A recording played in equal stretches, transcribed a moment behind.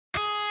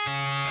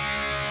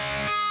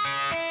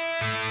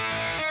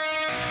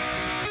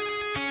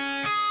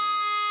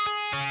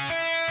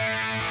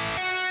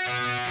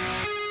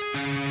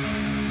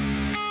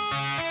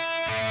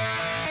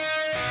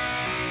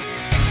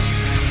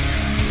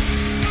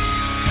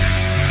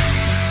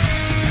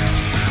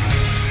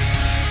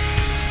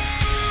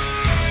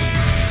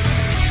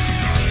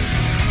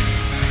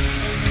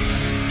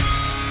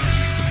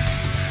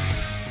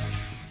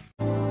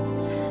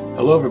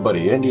Hello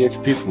everybody,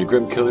 NDXP from the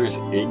Grim Killers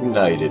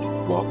Ignited.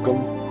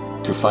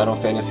 Welcome to Final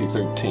Fantasy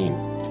 13.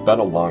 It's been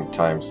a long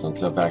time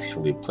since I've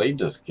actually played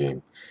this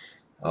game.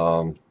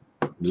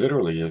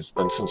 Literally, it's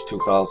been since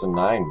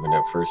 2009 when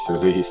it first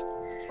released.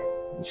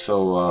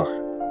 So,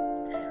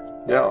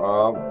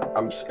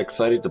 I'm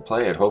excited to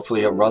play it.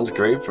 Hopefully it runs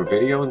great for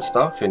video and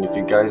stuff, and if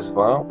you guys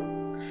want,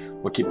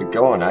 we'll keep it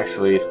going.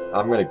 Actually,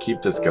 I'm going to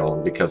keep this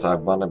going because I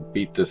want to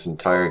beat this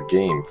entire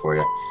game for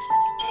you.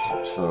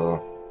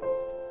 So...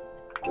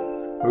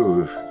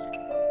 Ooh.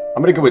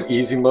 I'm gonna go with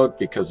easy mode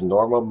because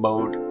normal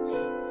mode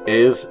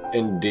is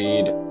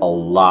indeed a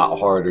lot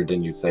harder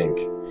than you think.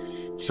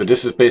 So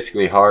this is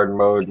basically hard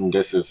mode and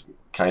this is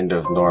kind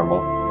of normal.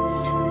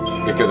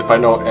 Because if I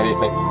know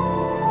anything...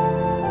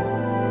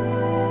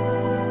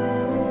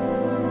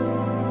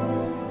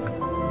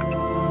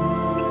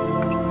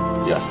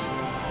 Yes.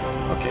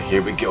 Okay,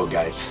 here we go,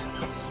 guys.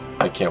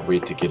 I can't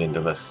wait to get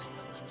into this.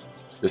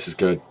 This is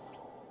good.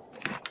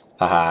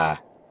 Haha.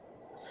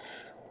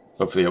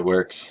 Hopefully it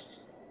works.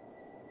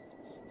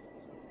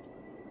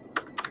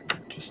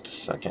 Just a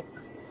second.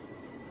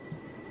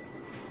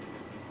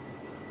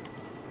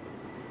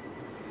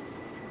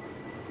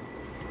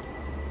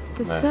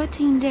 The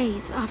 13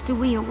 days after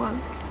we awoke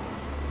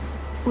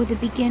were the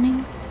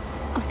beginning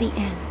of the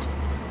end.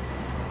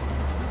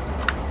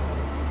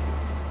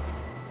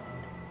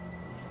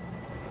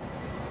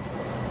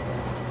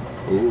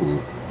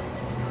 Ooh,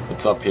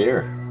 it's up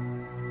here.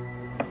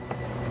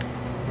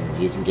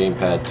 I'm using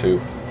gamepad too.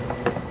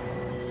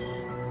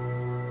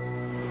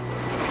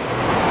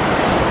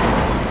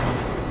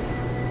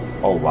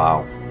 Oh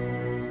wow.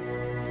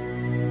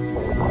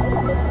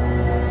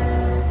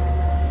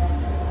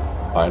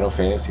 Final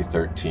Fantasy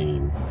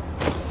 13.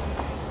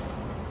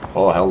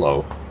 Oh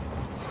hello.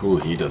 Ooh,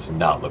 he does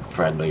not look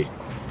friendly.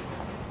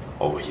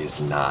 Oh, he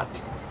is not.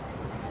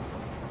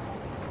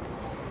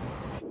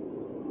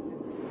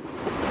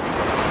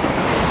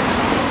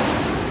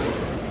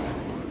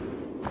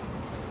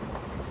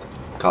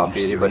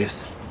 Coffee, anybody?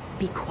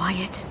 Be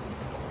quiet.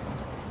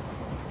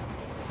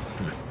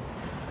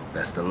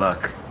 Best of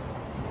luck.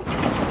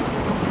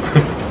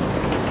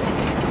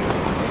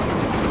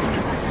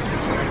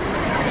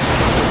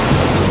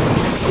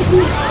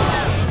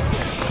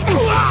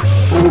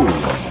 Ooh.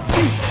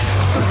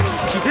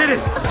 She did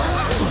it!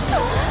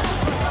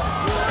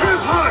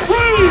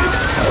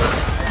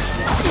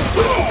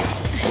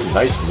 Oh,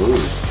 nice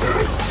move.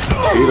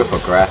 Beautiful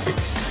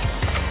graphics.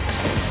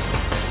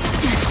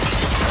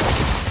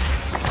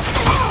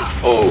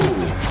 Oh.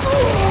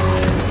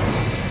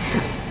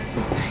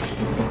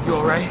 You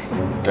alright?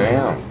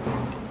 Damn.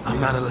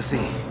 I'm out of the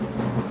sea.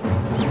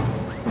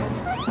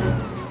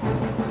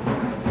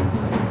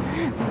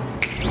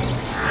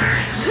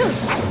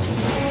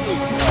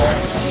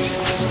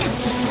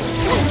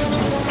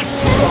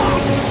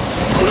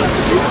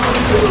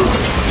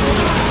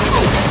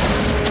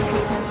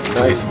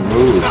 Nice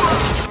move.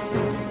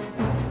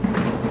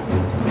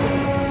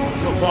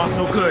 So far,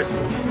 so good.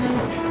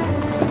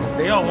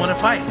 They all want to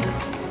fight.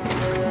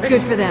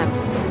 Good for them.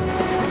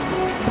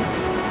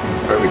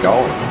 Where are we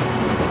going?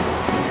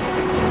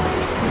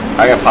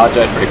 I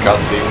apologize for the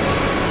cutscenes.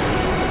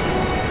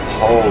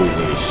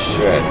 Holy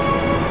shit.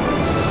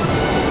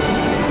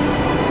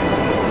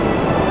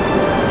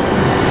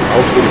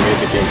 Hopefully the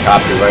music ain't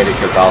copyrighted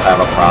because I'll have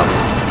a problem.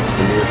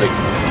 The music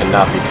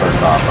cannot be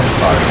turned off, I'm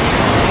sorry.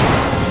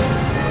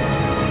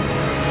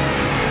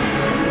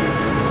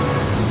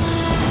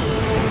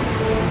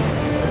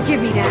 Give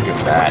me that. Look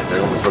at that. It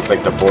almost looks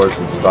like the board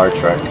from Star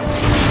Trek.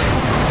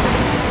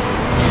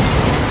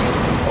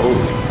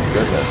 Holy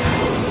goodness.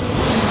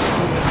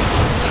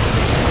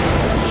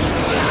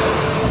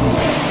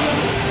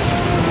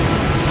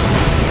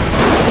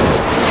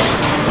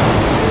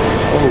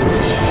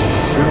 Holy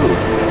shoot.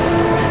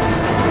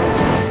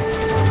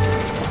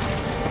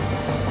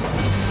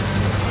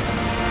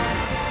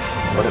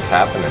 What is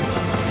happening?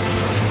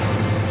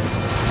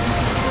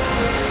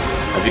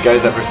 Have you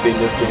guys ever seen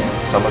this game?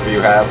 Some of you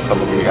have,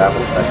 some of you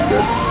haven't. That's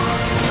good.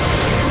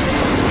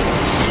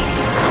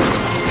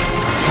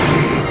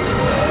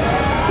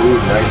 Ooh,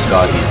 nice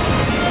doggy.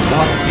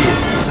 What is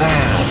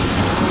that?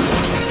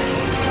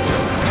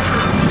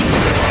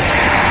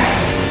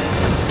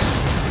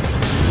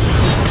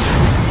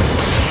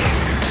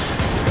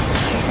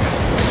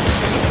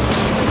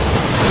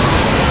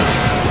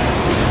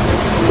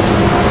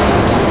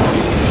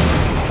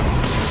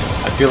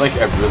 I feel like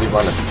I really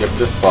want to skip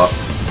this, but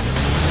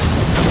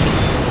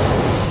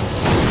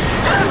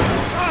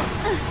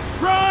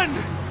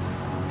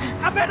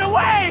I've been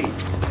away!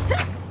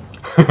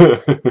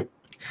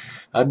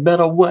 I've been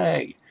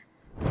away.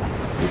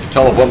 You can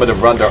tell a woman to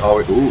run their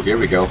own. Ooh, here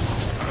we go.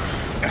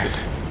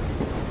 Is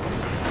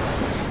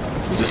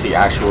this the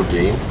actual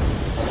game?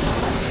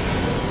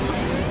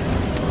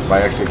 Am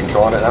I actually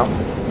controlling it now?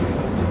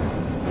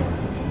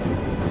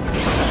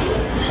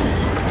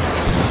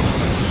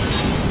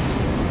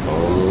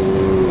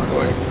 Oh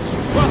boy.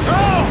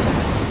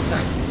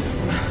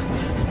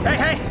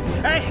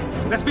 Hey!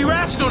 Let's be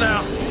rational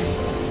now!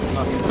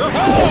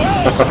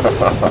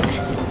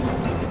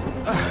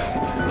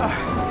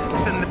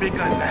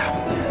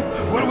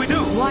 What do we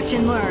do? Watch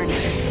and learn.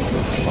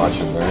 Watch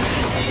and learn.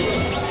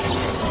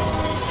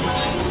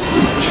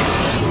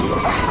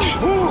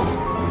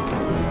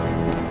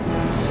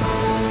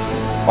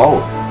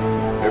 Oh,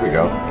 here we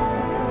go.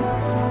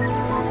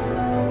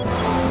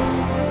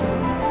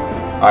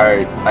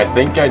 Alright, I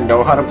think I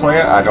know how to play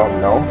it. I don't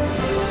know.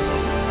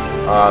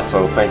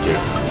 So thank you.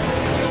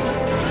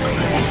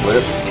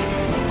 Flips.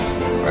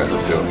 Alright,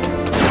 let's do it.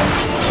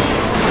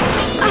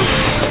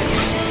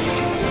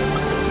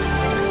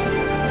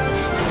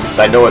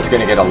 I know it's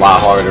gonna get a lot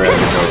harder as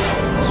it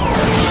goes.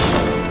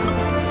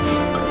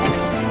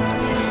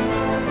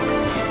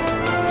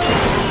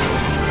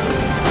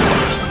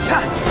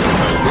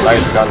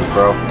 Nice guns,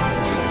 bro.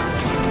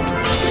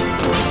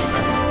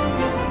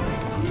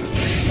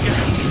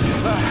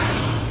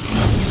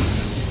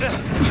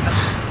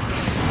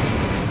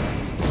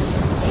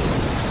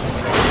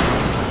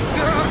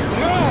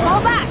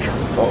 Fall back!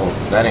 Uh-oh,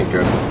 that ain't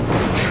good.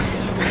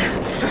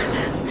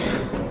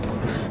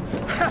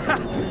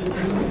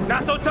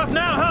 Not so tough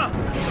now, huh?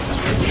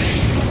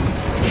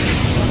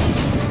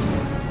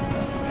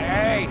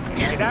 Hey,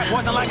 that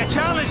wasn't like a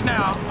challenge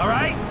now,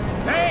 alright?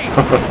 Hey!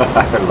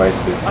 I like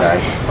this guy.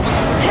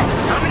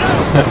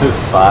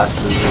 Sauce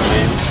is his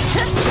name.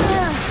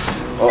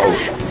 Uh-oh.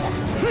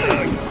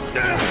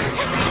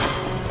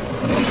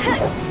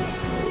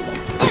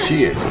 She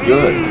is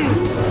good.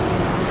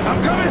 I'm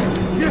coming!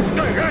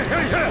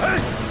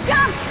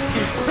 Jump!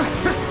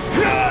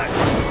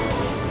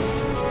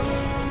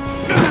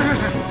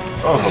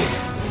 Oh,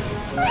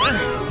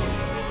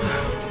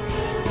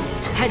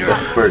 Heads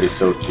that up. bird is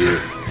so cute.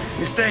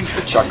 This thing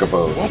The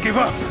chocobo. won't give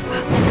up.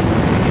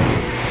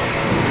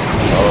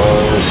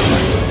 Oh,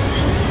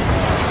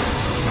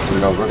 you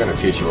know, we're gonna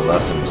teach you a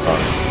lesson, son.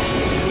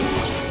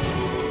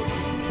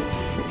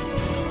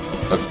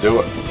 Let's do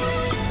it.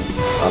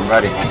 I'm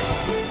ready.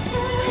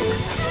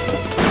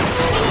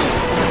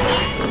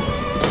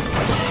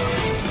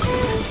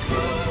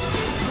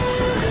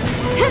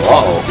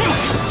 Uh-oh.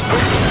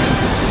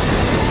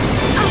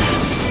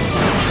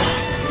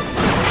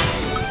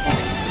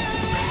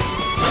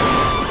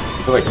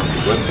 I feel like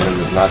blitzing him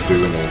is not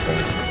doing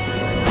anything.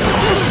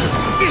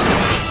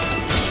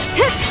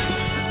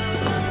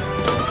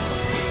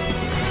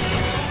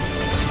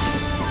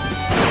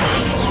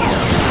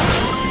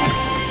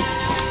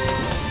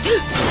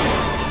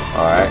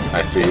 Alright,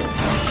 I see.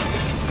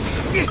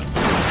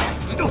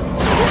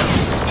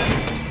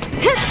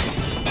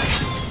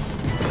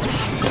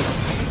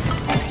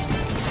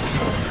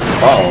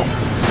 Uh-oh.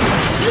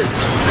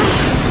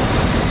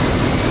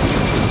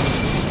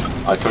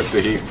 I took the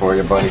heat for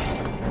you, buddy.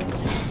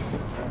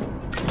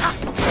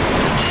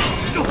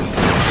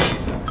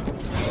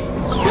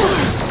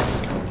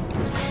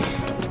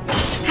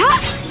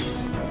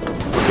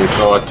 Okay,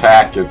 so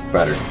attack is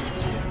better.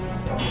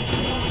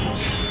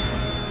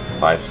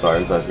 5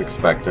 stars as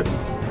expected.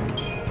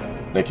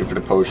 Thank you for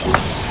the potion.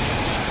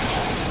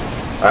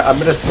 I'm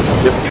gonna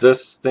skip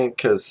this thing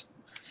because,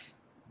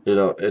 you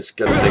know, it's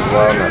gonna take a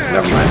while. No,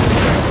 never mind.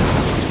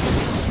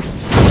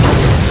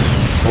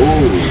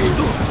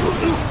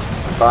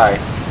 Ooh. Bye.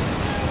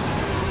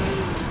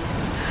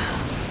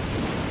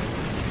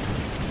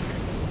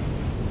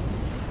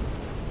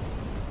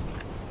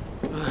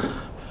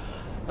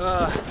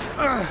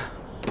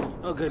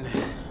 Oh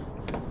goodness.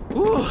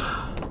 Whew.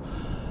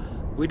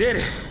 We did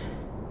it.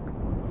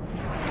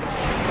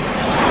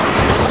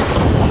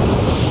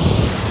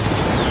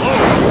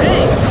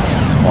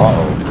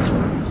 Uh-oh.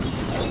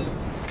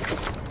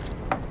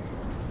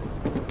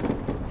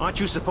 Aren't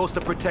you supposed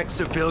to protect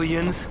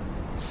civilians,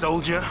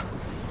 soldier?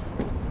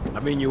 I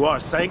mean, you are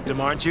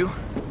Sanctum, aren't you?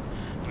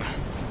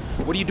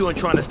 What are you doing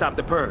trying to stop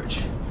the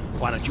purge?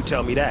 Why don't you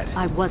tell me that?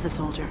 I was a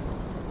soldier.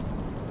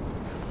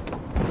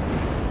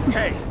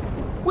 Hey,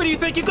 where do you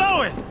think you're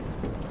going?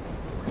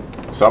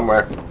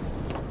 Somewhere.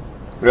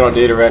 We don't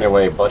need her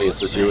anyway, buddy. It's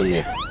just you and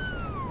me.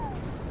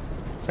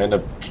 And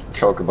the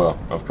chocobo,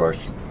 of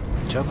course.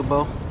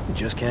 Chocobo? We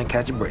just can't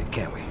catch a break,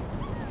 can we?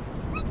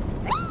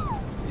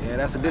 Yeah,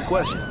 that's a good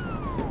question.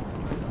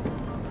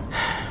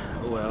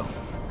 Well,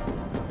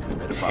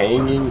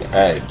 Hanging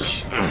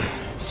edge.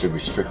 The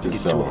restricted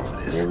Get too zone.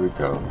 over this. Here we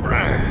go.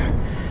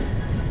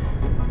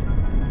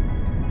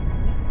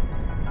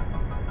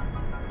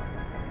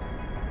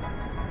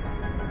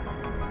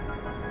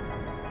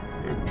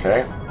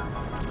 Okay.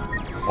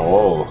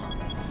 Oh.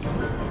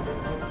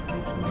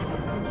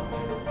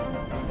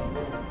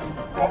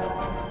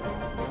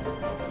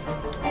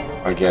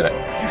 I get it.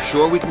 You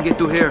sure we can get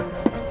through here?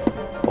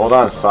 Hold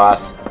on,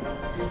 Sauce.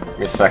 Give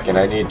me a second.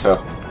 I need to...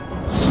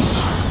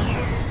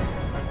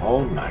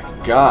 Oh my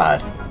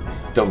god.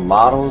 The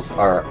models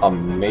are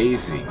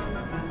amazing.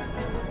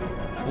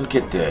 Look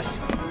at this.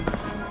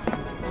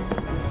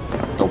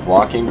 The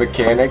walking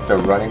mechanic, the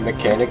running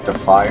mechanic, the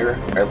fire,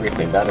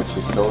 everything. That is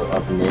just so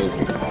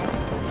amazing.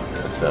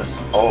 What's this?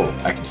 Oh,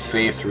 I can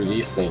save through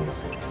these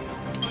things.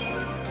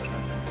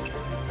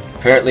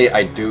 Apparently,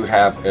 I do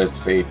have a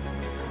save.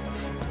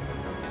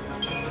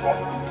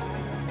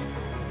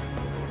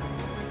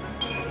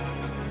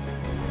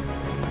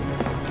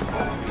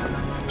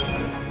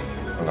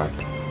 Hold on.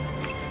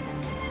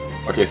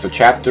 Okay, so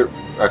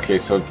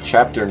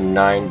chapter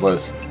 9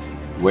 was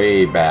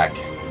way back.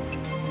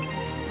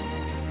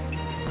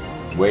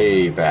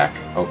 Way back.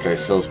 Okay,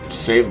 so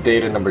save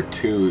data number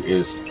 2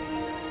 is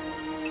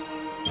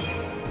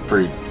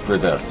for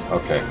this.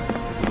 Okay.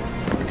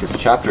 Because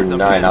chapter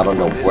 9, I don't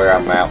know where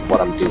I'm at, what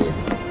I'm doing.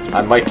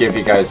 I might give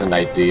you guys an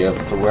idea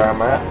of to where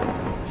I'm at.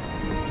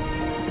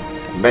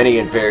 Many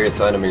and various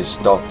enemies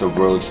stalk the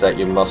roads that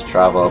you must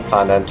travel.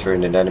 Upon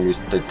entering an enemy's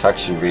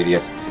detection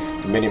radius,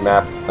 the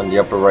mini-map on the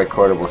upper right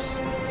corner will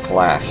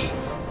flash.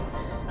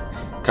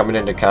 Coming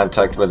into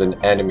contact with an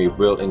enemy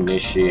will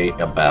initiate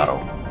a battle.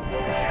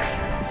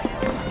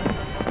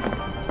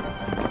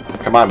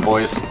 Come on,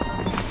 boys.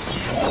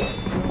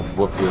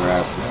 Whoop your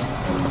asses.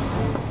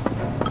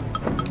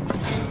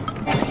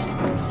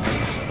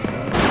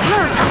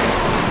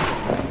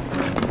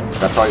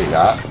 That's all you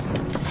got?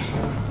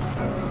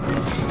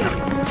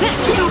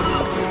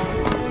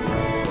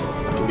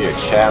 It can be a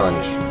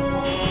challenge.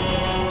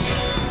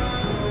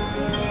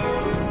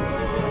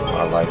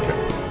 I like it.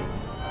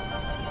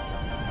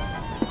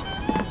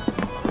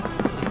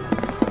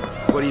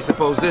 What do you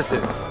suppose this is?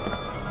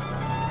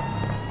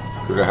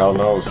 Who the hell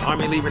knows? The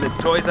army leaving its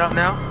toys out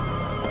now?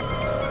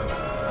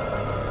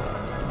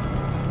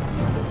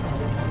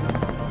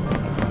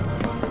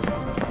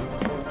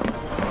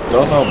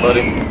 Don't know,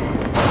 buddy.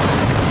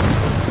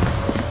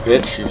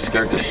 Bitch, you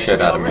scared the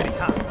shit out of me.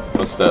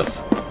 What's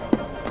this?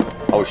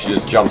 Oh, she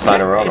just jumps on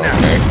her own,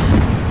 okay.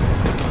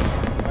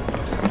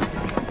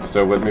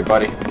 Still with me,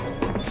 buddy?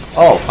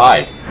 Oh,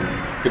 hi.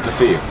 Good to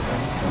see you.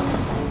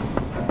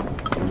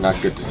 Not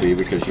good to see you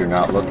because you're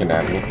not looking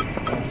at me.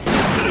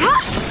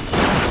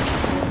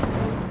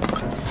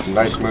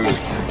 Nice move.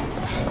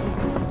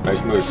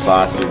 Nice move,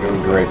 Sauce. You're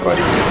doing great,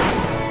 buddy.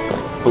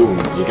 Boom.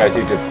 You guys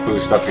need to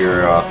boost up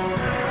your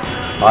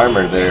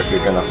armor there if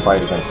you're gonna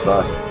fight against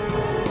us.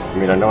 I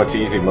mean, I know it's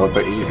easy mode,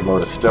 but easy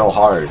mode is still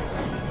hard.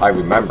 I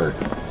remember.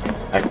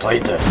 I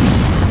played this.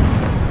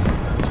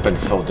 It's been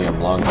so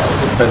damn long,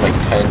 guys. It's been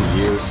like 10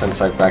 years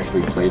since I've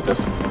actually played this.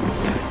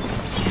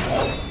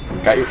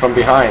 Got you from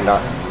behind.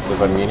 Does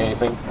that mean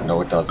anything?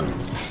 No, it doesn't.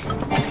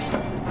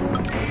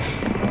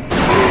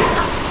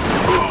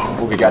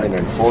 Oh, we got an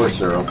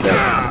enforcer. Okay.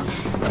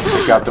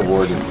 Check out the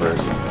warden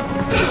first.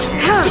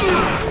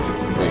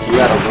 Yeah, he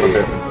had a little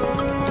bit.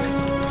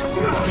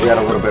 He had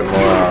a little bit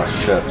more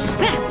shit.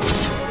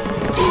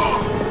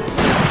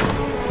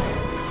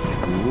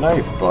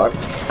 Nice, buck.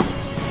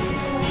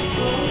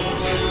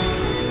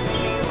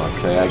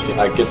 Okay, I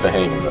get the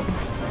hang of it.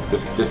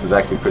 This is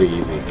actually pretty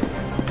easy.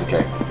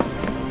 Okay.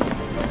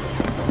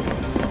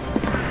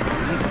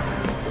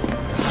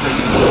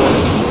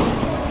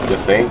 You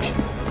think?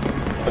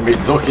 I mean,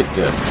 look at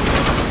this.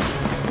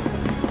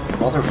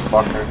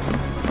 Motherfucker.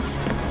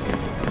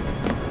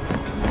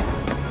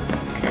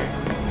 Okay.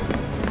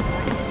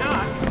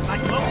 Not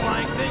like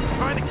low-flying things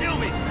trying to kill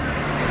me.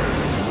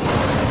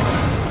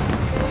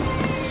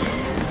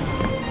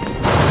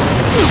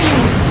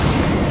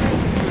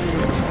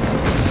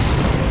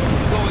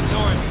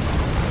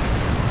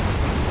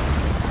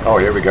 Oh,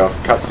 here we go.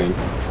 Cutscene.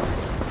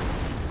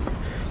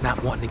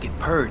 Not wanting to get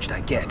purged, I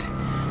get.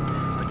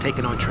 But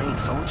taking on trained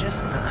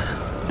soldiers?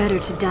 Better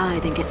to die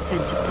than get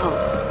sent to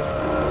Pulse.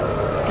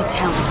 It's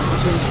hell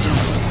with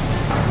brimstone.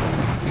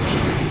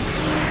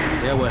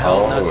 Yeah, well,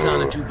 hell's not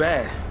sounding too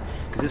bad.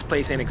 Because this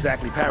place ain't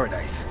exactly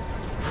paradise.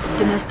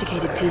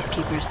 Domesticated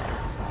peacekeepers.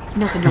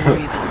 Nothing to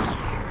worry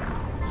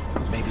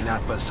about. Maybe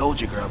not for a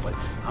soldier girl, but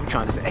I'm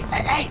trying to say,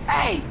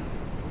 hey!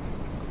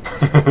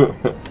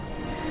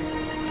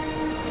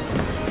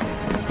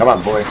 Come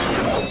on, boy.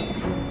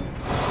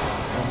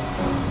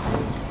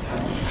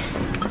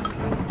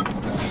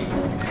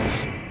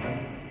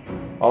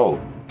 Oh.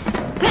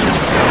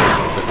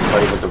 Just to tell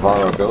you what the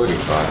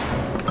vulnerabilities are.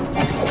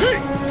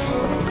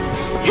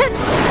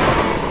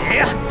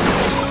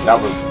 That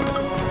was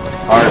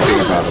hard thing,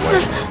 by the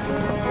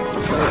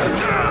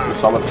way.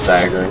 Someone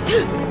staggering.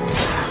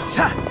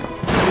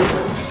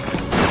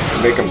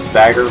 Make them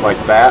stagger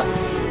like that,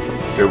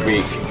 they're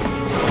weak.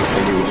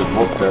 And you would just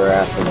whoop their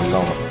ass in a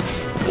moment.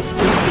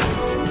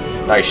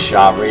 Nice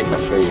shot right in the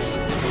face.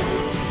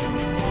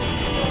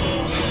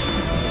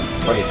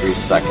 23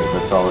 seconds,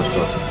 that's all it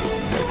took.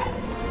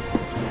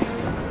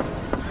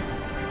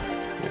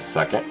 Wait a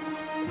second.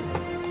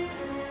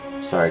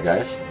 Sorry,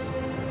 guys.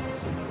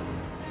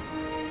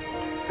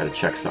 Gotta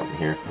check something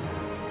here.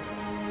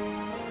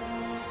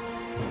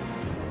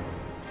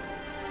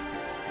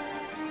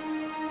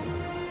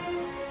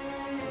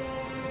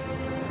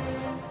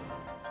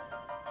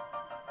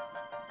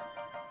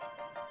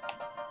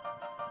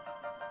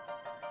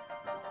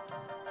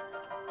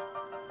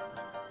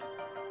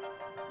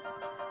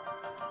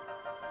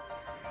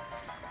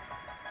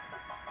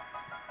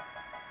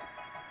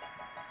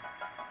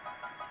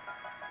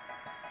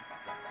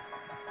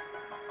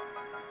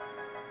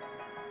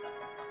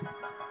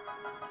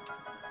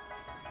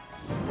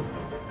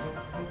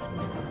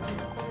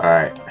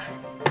 Alright.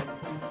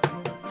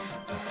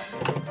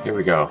 Here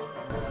we go.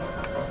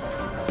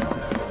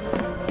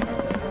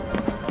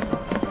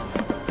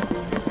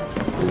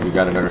 we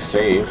got another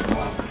save.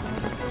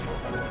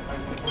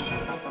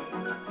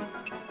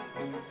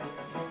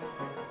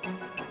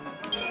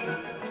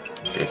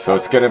 Okay, so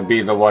it's gonna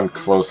be the one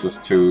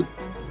closest to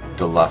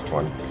the left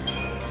one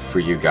for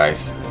you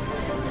guys.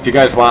 If you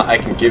guys want, I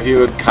can give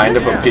you a kind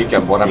of a peek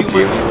at what I'm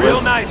dealing with.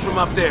 Real nice from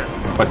up there.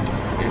 But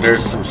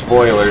there's some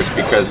spoilers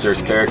because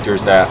there's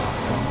characters that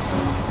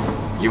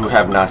you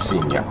have not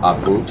seen yet.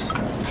 Boobs.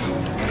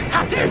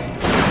 Okay.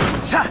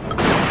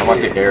 I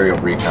want the aerial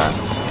recon.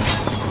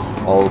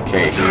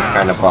 Okay, he's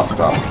kind of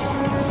buffed up.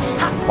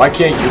 Why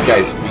can't you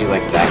guys be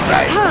like that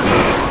guy?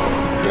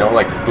 You know,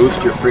 like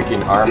boost your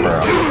freaking armor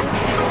up.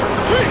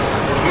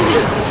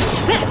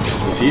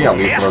 Because he at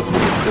least knows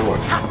what he's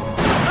doing.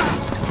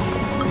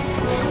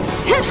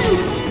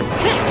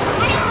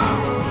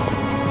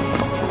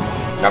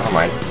 Never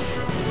mind.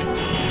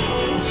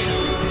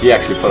 He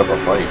actually put up a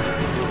fight.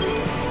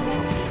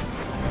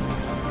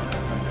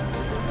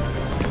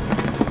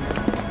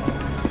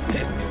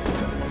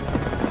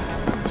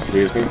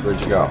 Excuse me, where'd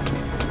you go?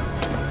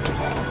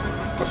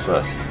 What's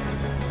this?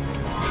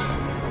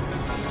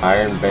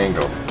 Iron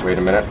Bangle. Wait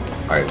a minute.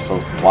 Alright,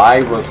 so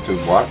Y was to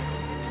what?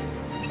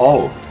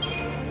 Oh.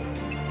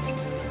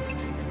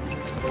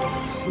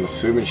 I'm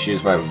assuming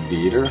she's my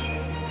leader.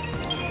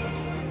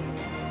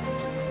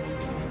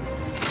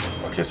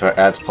 Okay, so it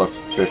adds plus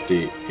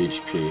 50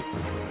 HP.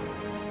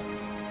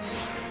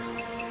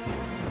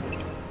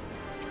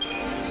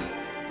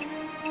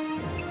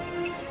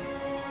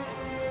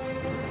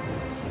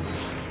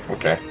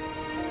 Okay.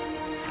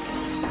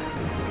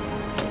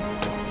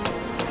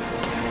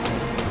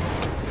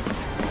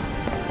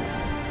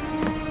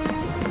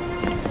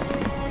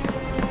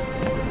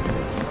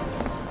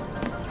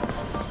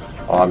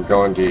 Oh, I'm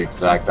going the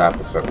exact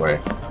opposite way.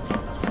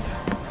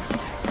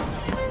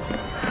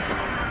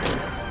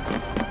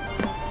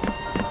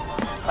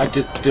 I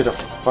did a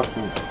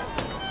fucking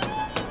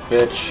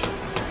bitch.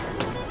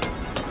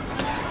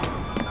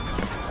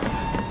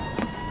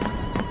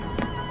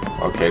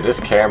 Okay, this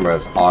camera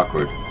is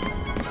awkward.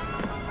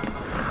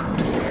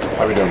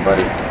 How we doing,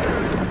 buddy?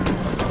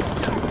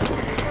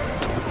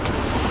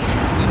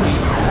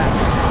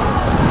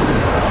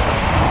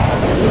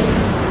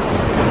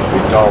 We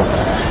don't.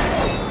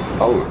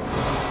 Oh.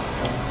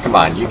 Come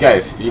on, you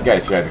guys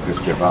gotta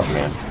just give up,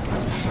 man.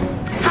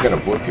 You're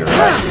gonna whoop your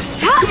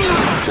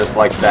ass. Just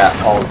like that,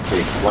 all it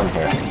takes one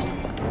hit.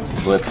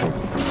 Blitz him.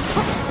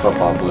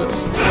 Football blitz.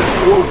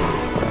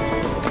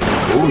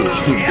 Ooh,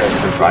 you guys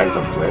survived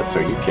the blitz,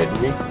 are you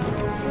kidding me?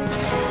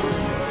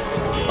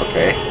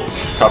 Okay.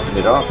 Toughen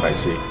it up, I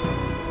see.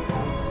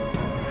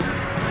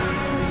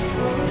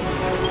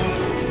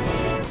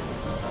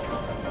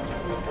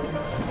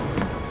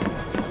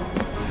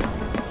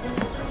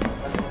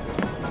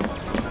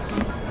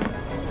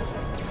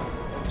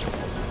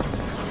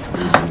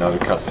 Another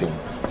cutscene.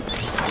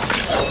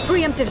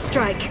 Preemptive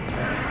strike.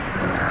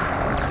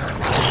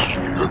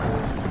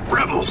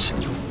 Rebels!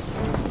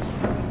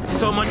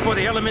 So much for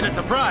the element of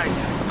surprise.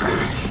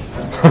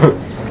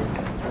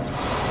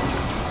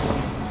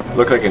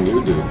 Look like a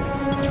new dude.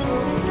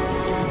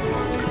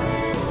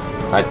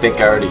 I think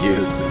I already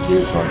used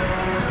one.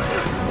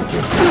 Thank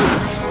you.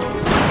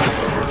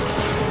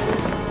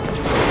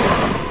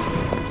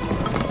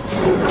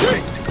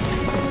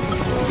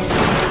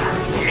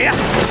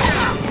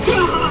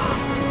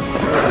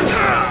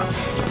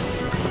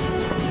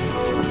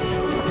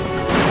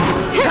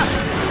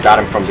 Got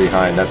him from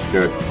behind, that's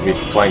good. We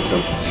flanked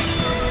him.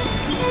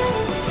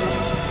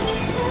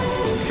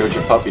 Killed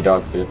your puppy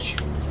dog, bitch.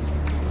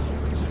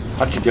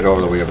 How'd you get all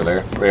the way over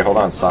there? Wait, hold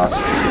on, Sauce.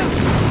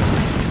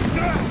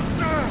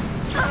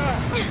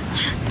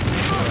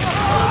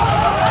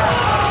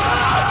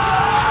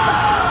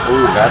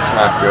 Ooh, that's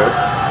not good.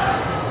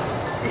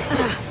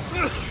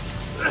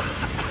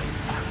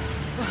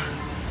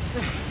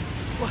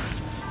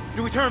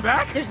 Do we turn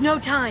back? There's no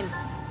time.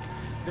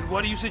 Then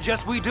what do you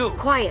suggest we do?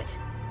 Quiet.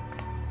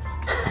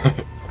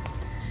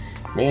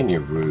 Man,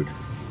 you're rude.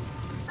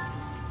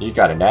 You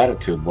got an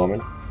attitude, woman.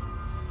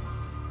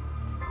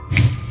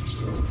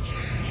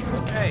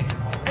 Hey!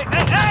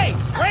 Hey!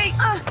 Wait!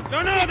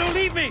 No, don't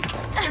leave me!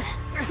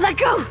 Let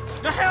go!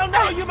 The hell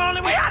no! You're my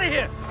only way out of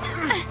here!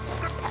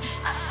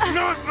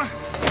 No!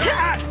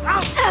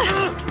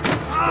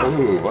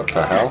 Ooh, what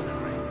the hell?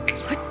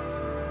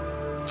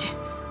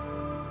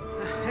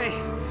 Hey,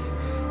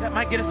 that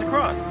might get us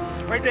across.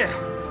 Right there.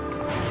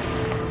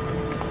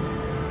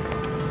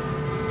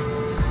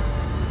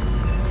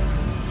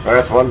 Well,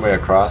 that's one way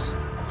across.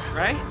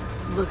 Right?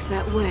 Looks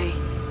that way.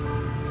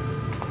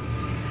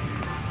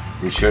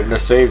 You shouldn't have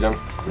saved him.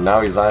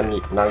 Now he's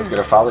on. Now he's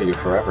gonna follow you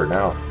forever.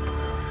 Now,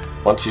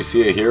 once you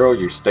see a hero,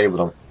 you stay with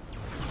him.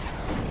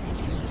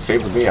 Stay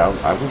with me. I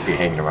wouldn't be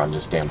hanging around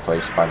this damn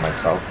place by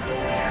myself.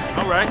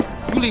 All right,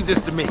 you leave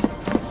this to me.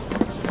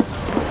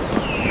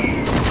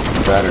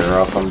 Better, or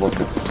else I'm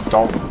looking.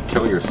 Don't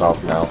kill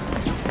yourself now.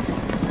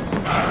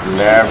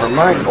 Never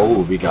mind.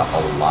 Oh, we got a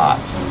lot.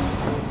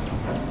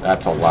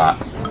 That's a lot.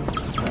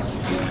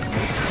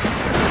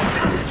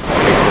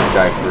 Take this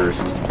guy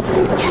first.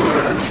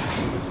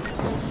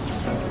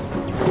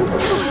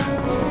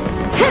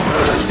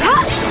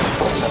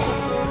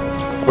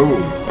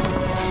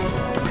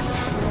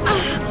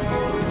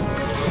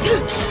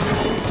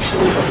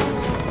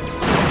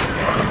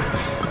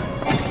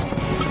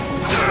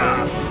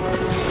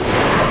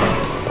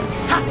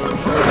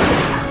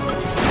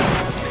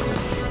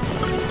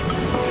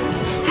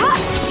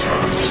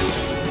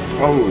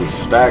 Oh,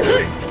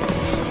 stagger.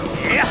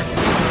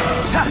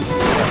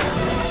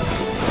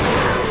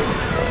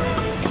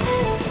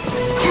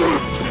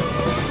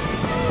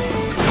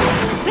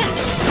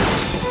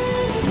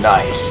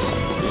 Nice.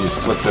 He just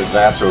flipped his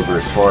ass over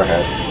his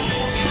forehead.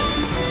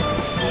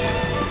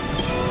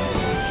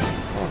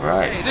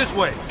 Alright. Hey, this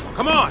way.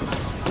 Come on.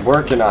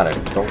 Working on it.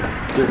 Don't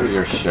give me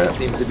your shit.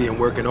 Seems to be in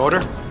working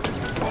order.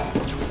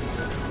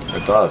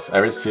 It does.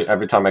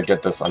 Every time I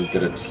get this, I'm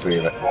good at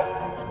save it.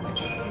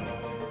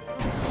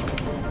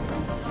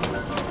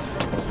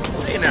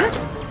 Hey now.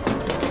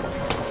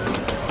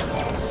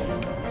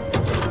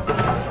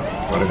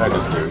 What did I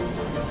just do?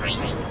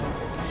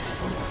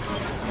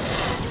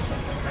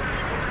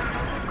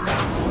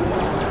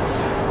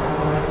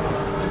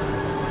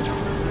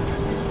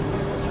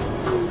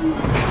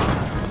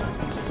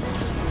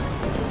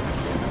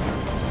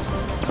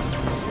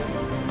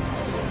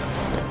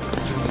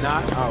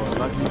 Not our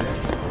lucky day.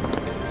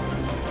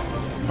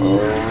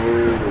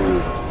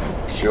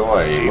 Oh,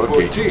 Joy, look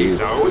at you.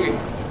 Are we?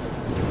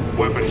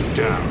 Weapons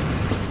down.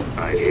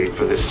 I'd hate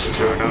for this to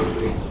turn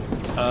ugly.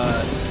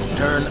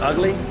 Turn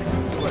ugly?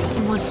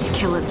 He wants to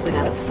kill us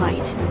without a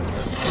fight.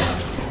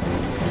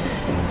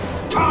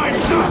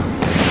 Time's up!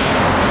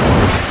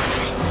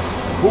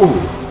 Ooh.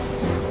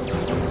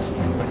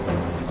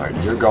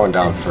 Alright, you're going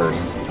down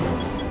first.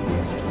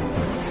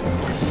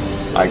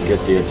 I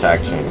get the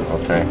attack chain,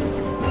 okay?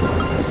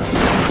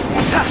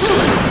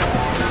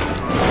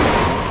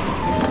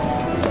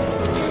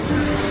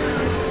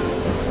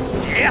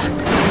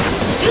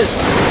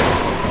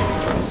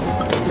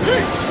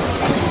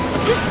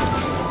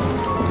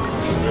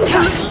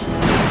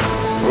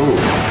 Ooh.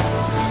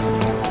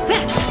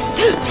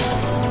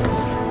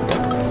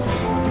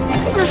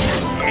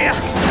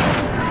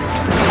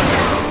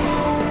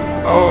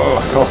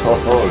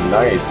 Oh,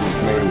 nice. You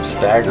made him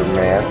stagger,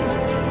 man.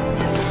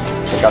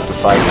 I got the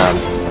sight on.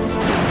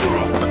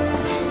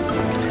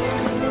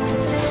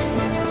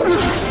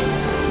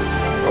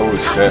 Oh,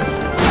 shit.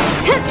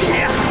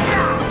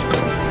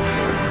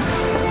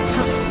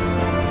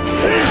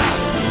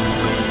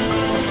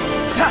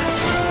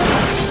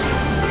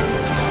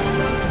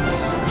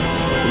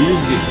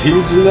 Easy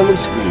peasy lemon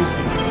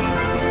squeezy.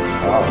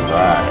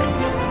 Alright.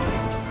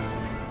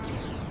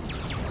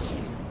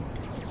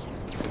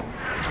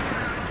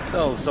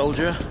 So,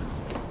 soldier.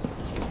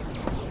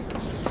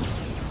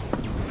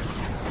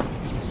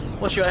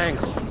 What's your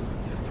angle?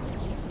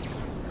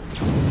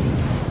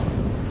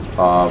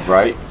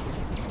 Right.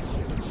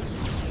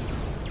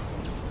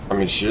 I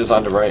mean, she is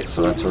on the right,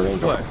 so that's her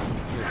angle. What?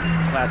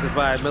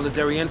 Classified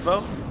military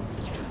info?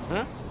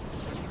 Huh?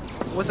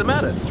 What's the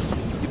matter?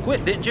 You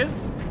quit, didn't you?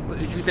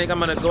 You think I'm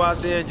gonna go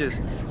out there and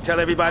just tell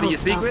everybody your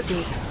secrets?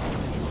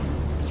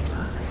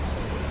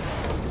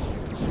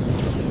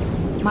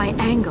 My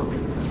angle.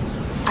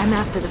 I'm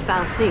after the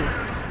Xiii.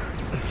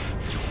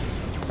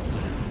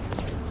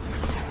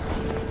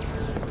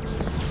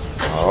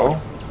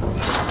 Oh?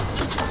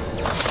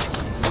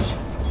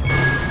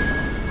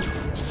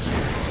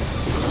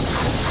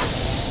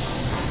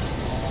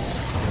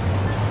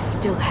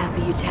 Still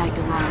happy you tagged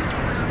along.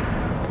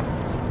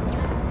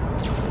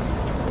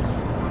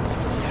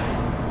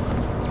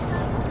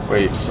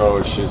 Wait,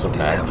 so she's a Didn't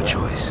bad have a guy?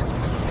 choice.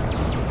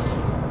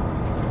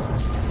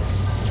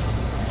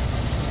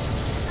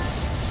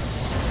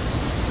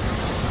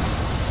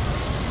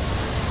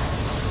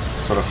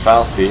 So the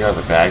Xiii are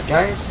the bad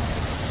guys?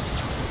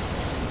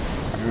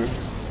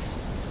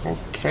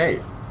 Okay.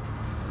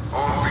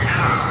 On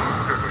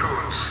behalf of the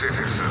good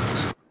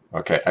citizens.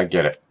 Okay, I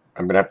get it.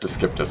 I'm gonna have to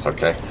skip this,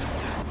 okay?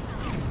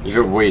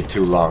 You're way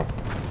too long.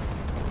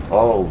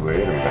 Oh,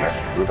 wait a minute.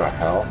 Who the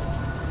hell?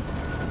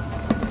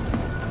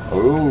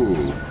 Ooh.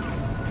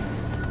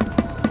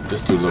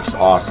 This dude looks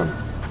awesome.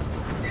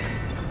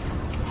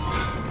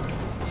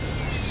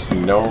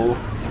 Snow,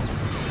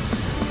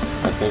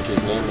 I think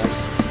his name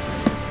is.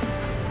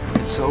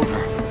 It's over.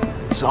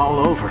 It's all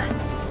over.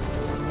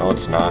 No,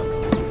 it's not.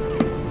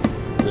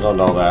 We don't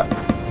know that.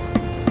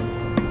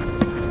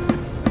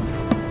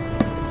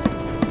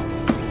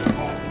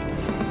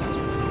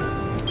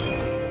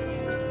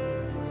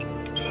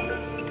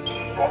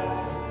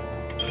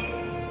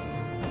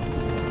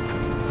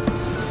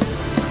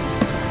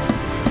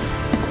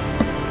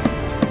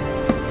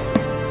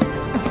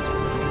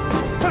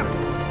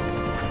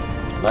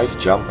 Nice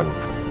jumping.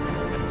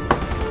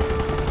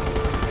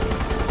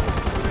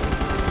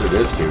 Look at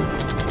this dude.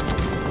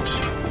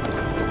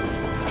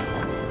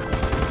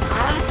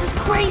 Ah, this is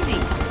crazy.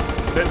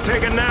 Then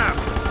take a nap.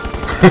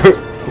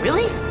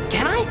 Really?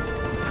 Can I?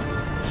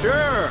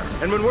 Sure.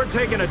 And when we're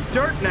taking a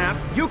dirt nap,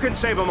 you can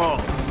save them all.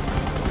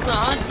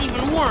 Oh, it's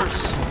even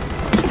worse.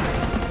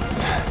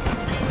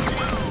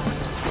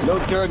 No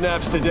dirt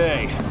naps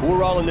today.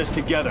 We're all in this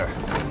together.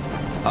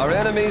 Our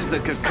enemy's the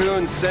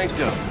Cocoon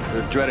Sanctum.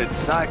 The dreaded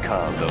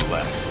Psycom, no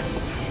less.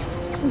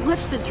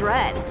 What's to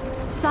dread?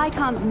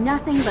 Psycom's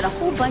nothing but a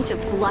whole bunch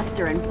of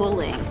bluster and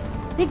bullying.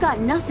 They've got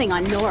nothing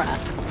on Nora.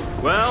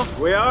 Well,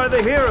 we are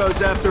the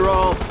heroes after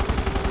all.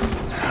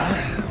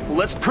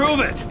 Let's prove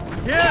it!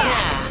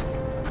 Yeah!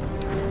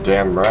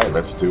 Damn right,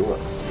 let's do it.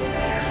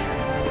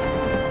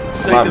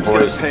 Sanctum's gonna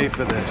boys. pay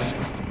for this.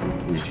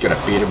 He's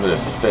gonna beat him with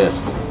his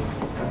fist.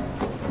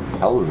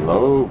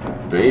 Hello,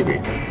 baby.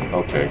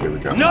 Okay, here we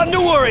go. Nothing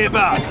to worry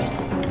about!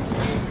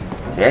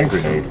 Hand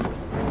grenade.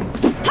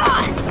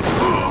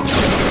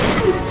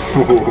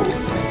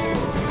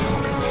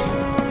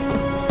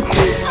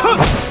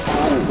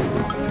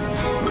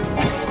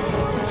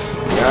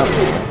 Yeah.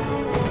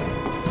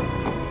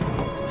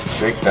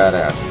 Shake that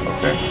ass.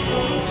 Okay.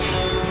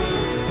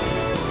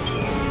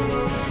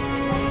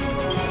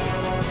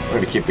 I'm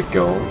gonna keep it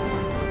going.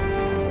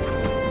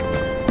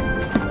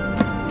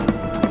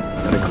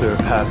 Gotta clear a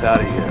path out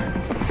of here.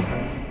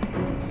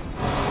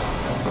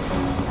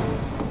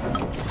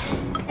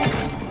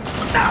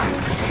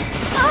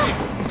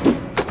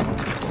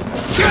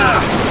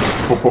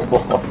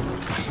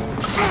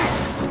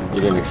 You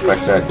didn't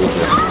expect that, did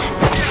you?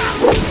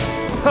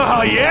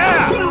 Oh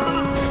yeah!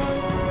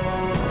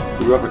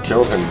 Whoever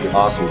killed him,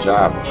 awesome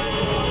job.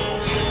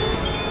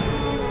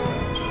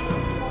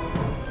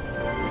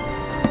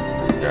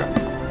 Yeah.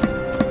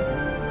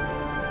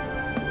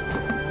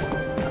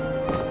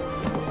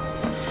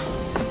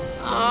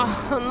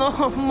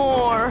 No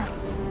more.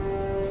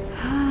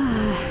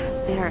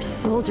 There are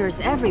soldiers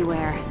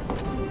everywhere.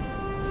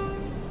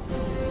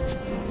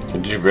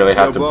 Did you really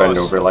have to bend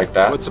over like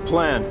that? What's the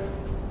plan?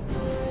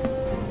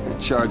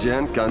 Charge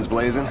in, guns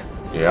blazing.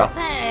 Yeah.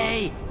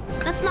 Hey,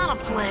 that's not a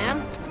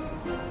plan.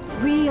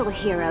 Real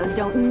heroes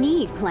don't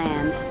need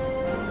plans.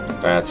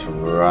 That's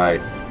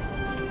right.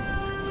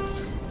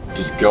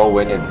 Just go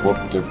in and whoop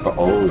the.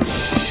 Oh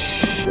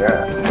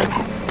shit.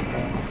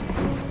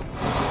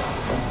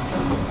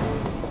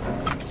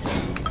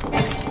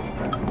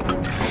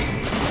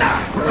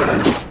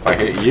 If I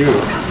hit you,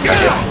 I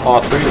hit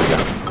all three of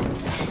them.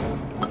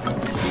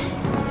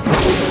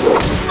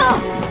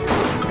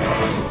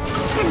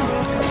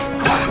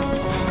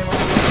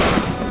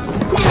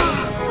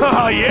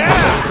 Oh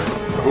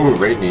yeah! Ooh,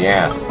 right in the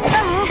ass.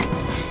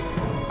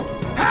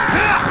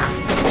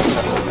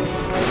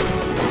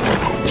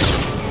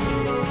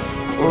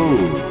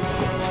 Ooh.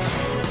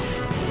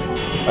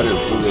 I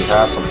just blew his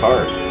ass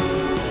apart.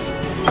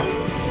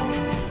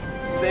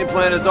 Same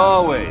plan as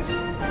always.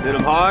 Hit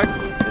him hard,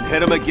 and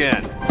hit him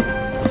again.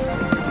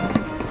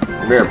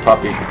 Come here,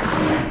 puppy.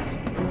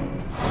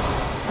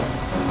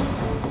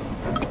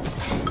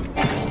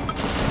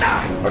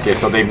 Okay,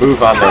 so they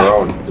move on their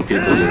own, the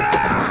people do.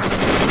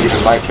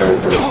 Even my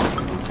characters.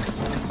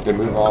 They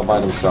move all by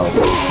themselves.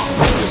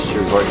 Just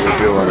choose what you're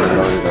doing in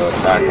order to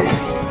attack them.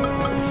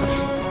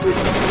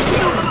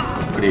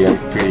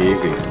 Pretty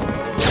easy.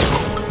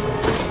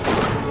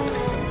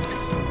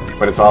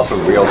 But it's also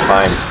real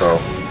time, so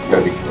you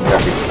gotta be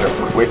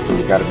quick and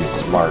you gotta be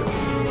smart.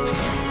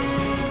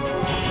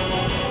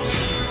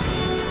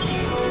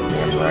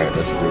 Damn right,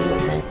 let's do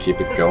it, man.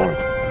 Keep it going.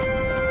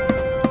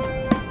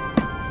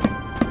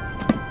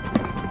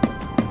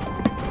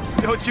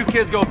 Don't you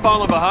kids go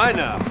falling behind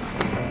now.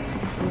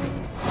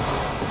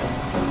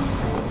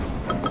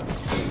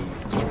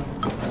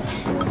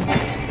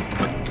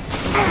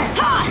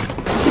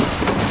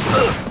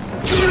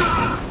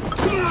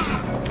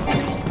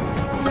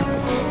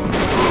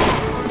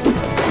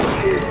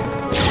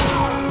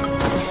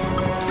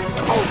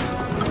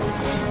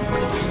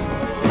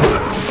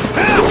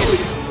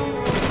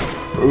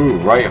 Ooh,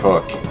 right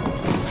hook.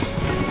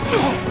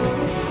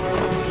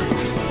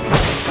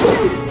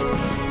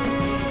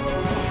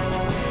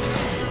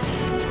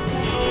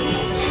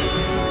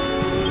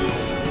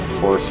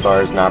 Four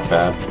stars, not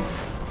bad.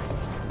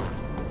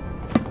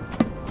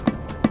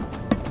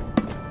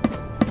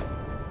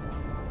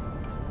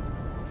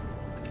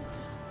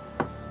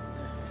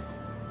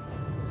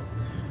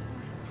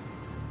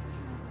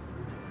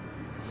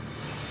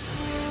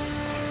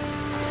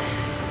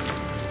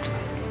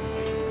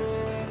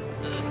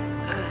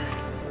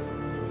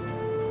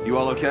 You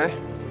all okay?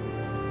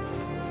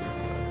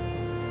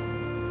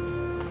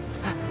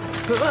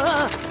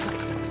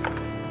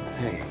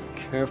 Hey,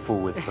 careful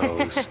with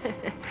those.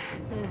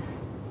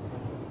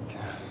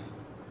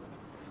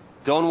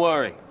 Don't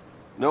worry.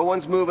 No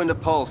one's moving to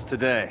Pulse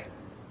today.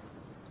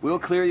 We'll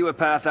clear you a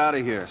path out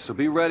of here, so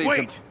be ready to...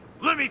 Wait!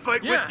 Let me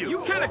fight with you! You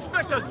can't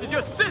expect us to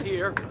just sit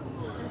here.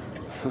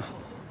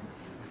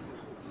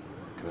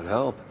 Good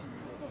help.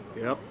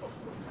 Yep.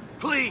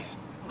 Please,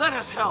 let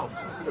us help!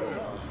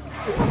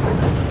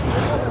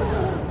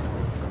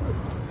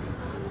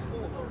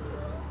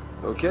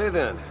 Okay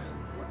then.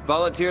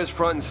 Volunteers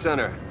front and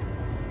center.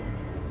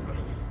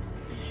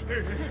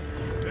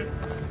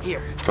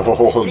 Here. The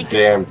whole Take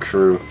this damn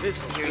crew.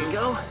 This, here you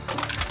go.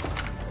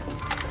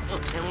 Oh,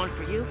 and one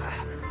for you.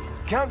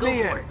 Count Go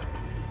me for in. it.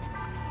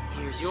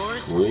 Here's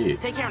yours.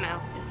 Sweet. Take care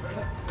now.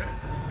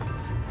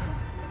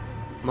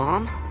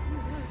 Mom?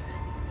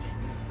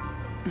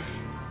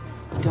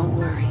 Don't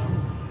worry.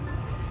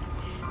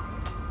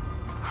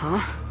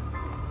 Huh?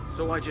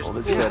 So I just... Hold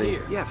it steady.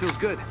 Yeah, feels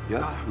good.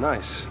 Yeah,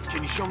 nice.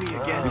 Can you show me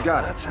again? You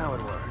got it. That's how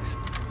it works.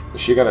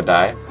 Is she gonna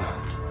die?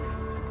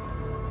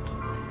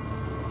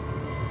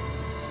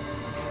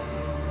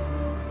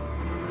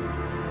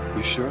 We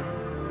You sure?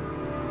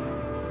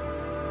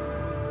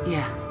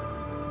 Yeah.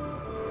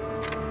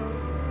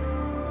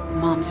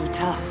 Moms are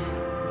tough.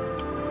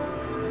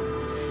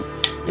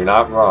 You're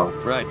not wrong.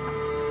 Right.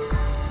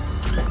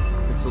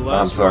 It's the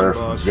last Moms are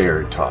one, boss.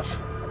 very tough.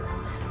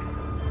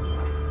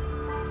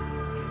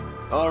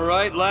 All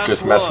right, last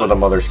Just mess one. with a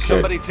mother's kid.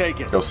 Somebody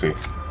take it. You'll see.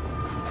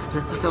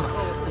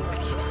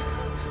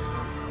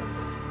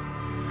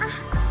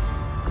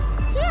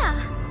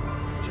 Yeah.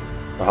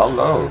 Well,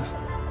 no.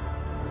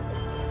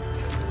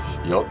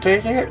 You'll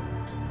take it?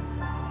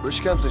 Push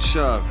comes to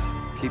shove.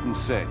 Keep him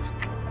safe.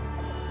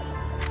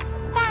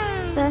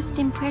 First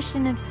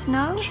impression of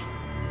snow?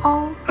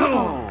 All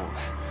talk.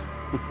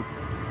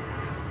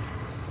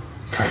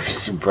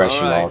 First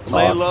impression All all right,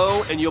 lay talk.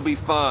 low and you'll be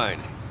fine.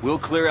 We'll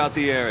clear out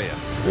the area.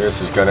 This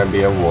is gonna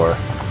be a war.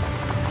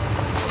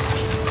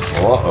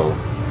 Uh-oh.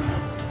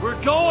 We're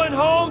going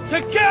home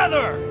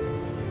together!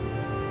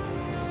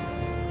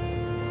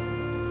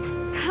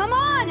 Come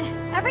on!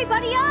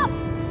 Everybody up!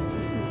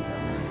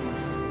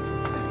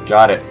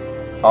 Got it.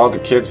 All the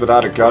kids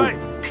without a gun,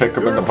 Right. kick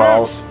them in the Your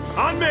balls. picks.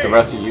 On me! The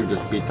rest of you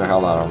just beat the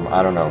hell out of them.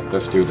 I don't know.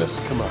 Let's do this.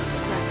 Come on.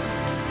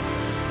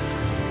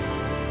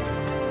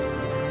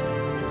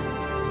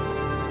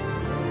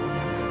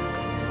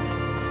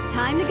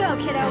 Time to go,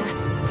 kiddo.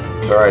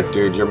 It's alright,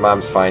 dude. Your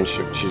mom's fine.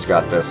 She's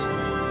got this.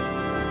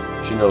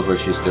 She knows what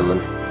she's doing.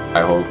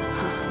 I hope.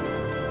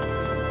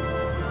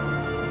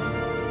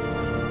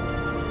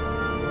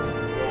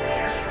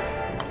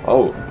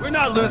 Oh. We're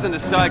not losing to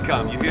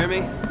SciComm, you hear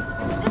me?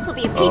 This'll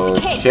be a piece of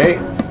cake. Okay.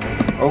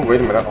 Oh,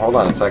 wait a minute. Hold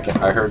on a second.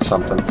 I heard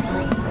something.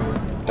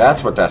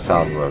 That's what that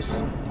sound was.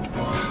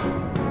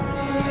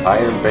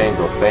 Iron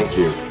Bangle, thank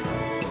you.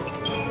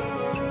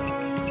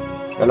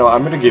 No,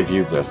 I'm gonna give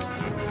you this.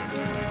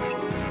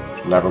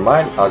 Never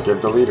mind, I'll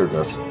give the leader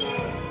this.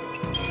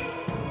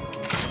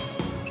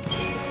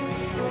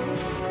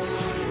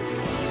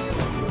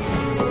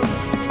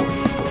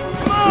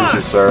 Excuse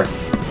you, sir.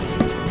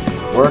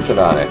 Working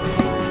on it.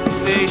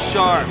 Stay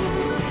sharp.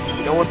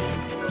 You know what?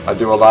 I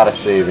do a lot of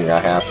saving, I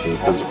have to,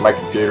 because if my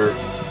computer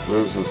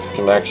loses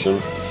connection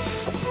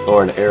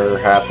or an error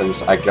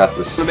happens, I got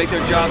this. To make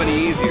their job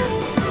any easier.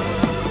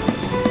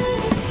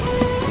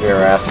 Come here,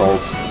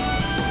 assholes.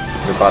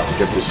 You're about to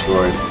get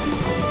destroyed.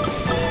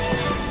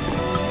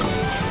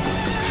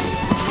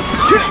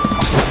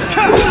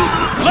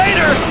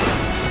 Later!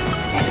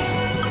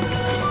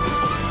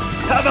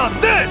 How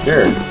about this?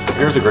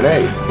 Here's a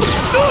grenade.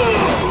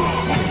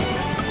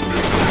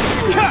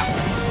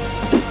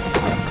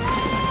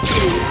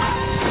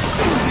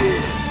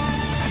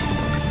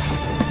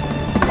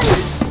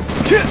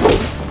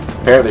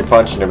 Apparently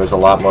punching him is a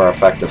lot more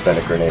effective than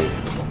a grenade.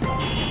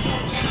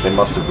 They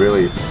must have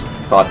really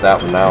thought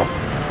that one out.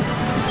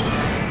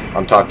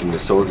 I'm talking to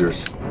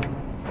soldiers.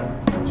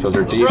 So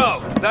they're deep.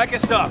 Bro, back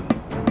us up.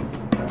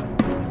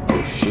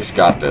 Oh, she's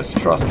got this,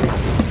 trust me.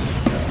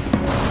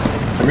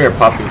 Come here,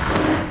 puppy.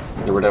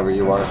 Do whatever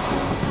you want.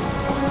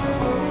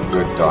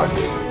 Good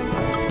doggy.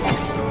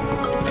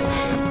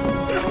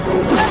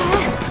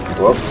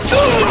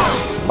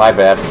 Whoops. My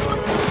bad.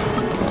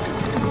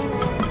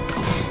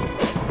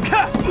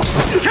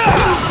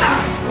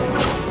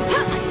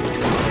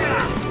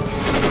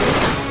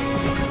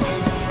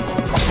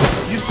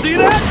 You see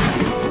that?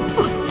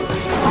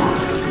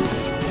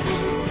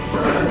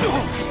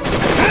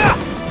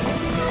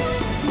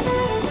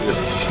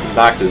 Just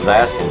knocked his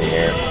ass in the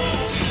air.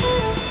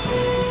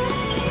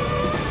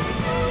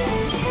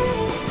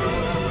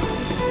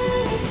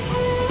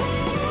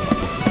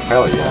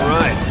 Hell yeah.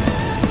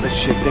 Alright, let's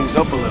shake things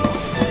up a little.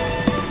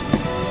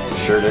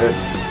 Sure did.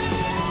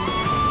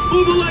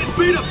 Mobilize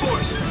beta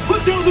force!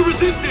 Put down the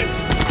resistance!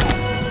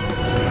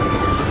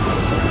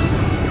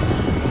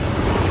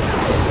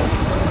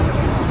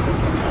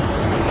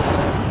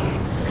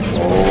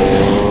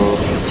 Oh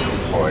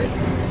boy.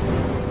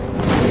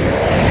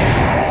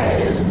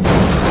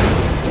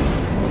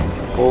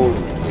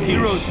 Holy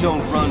Heroes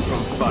don't run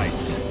from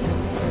fights.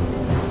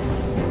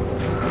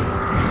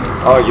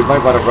 Oh, you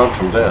might want to run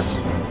from this.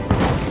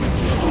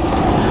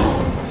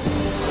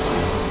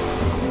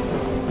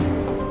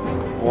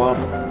 What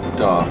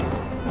the?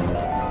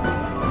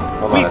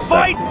 Hold on a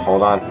sec.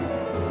 Hold on.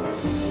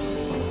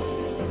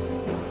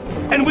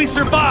 And we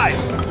survive!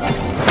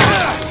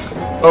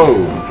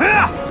 Oh!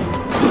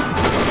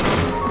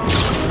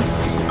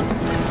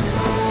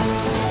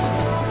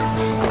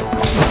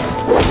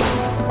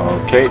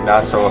 Okay,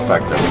 not so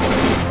effective.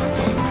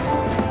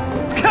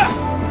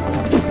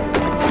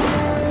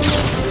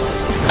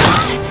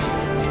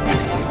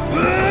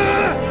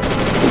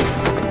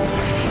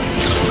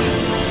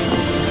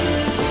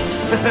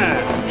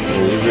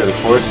 You really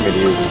forced me to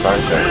use this,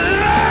 aren't you?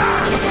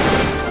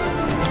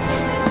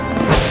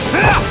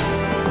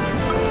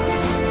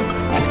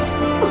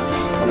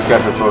 I'm just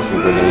gonna have to throw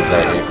some grenades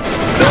at you.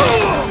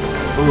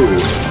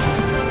 Ooh.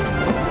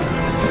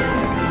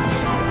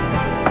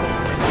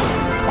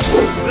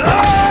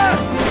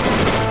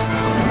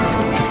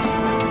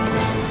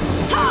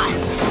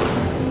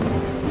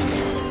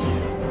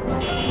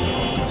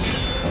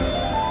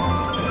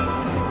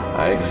 I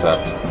I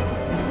accept.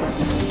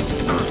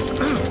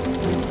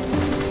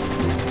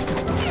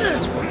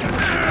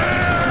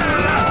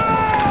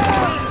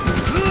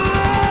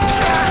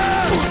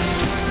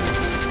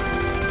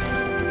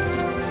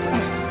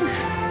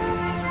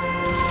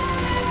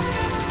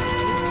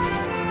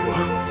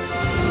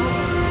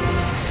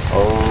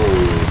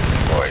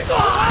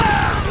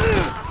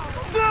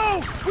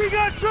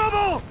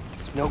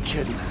 No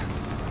kidding.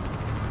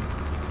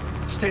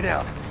 Stay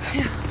down.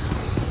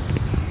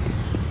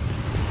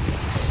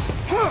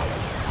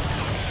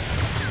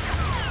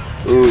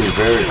 Ooh,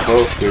 very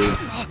close, dude.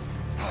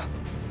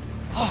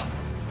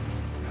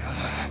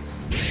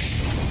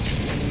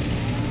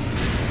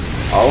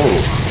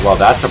 Oh, well,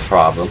 that's a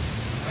problem.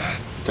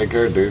 Take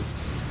care, dude.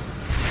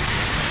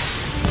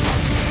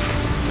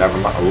 Never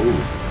mind. Ooh.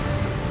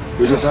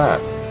 Who did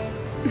that?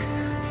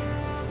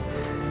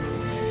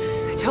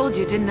 I told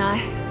you, didn't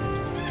I?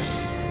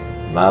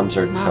 Moms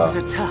are Moms tough.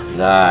 are tough.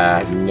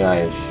 Nah,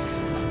 nice.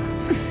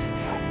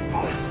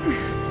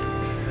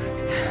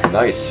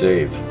 Nice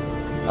save.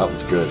 That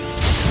was good.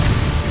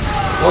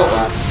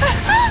 Uh-oh.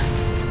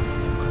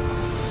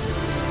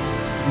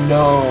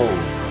 No.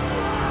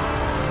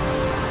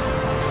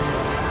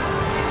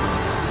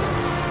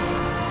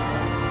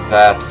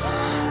 That's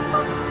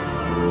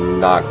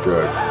not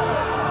good.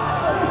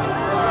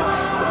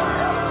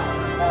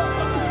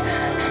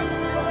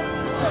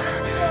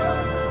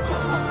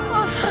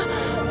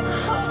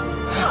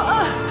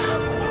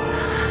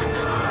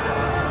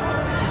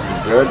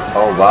 Good?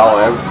 Oh wow,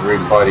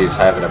 everybody's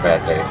having a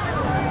bad day.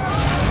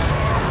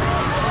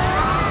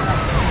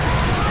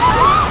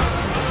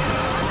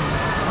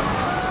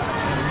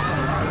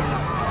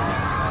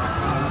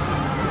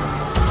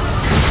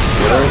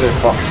 Where are they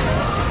from?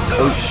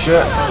 Oh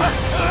shit.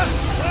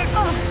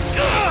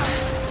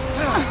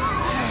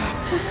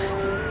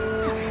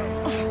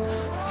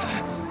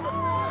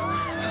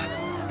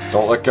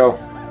 Don't let go.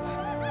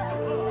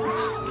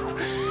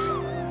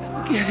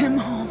 Get him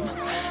home.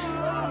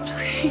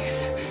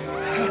 Please.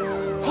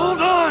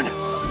 Hold on!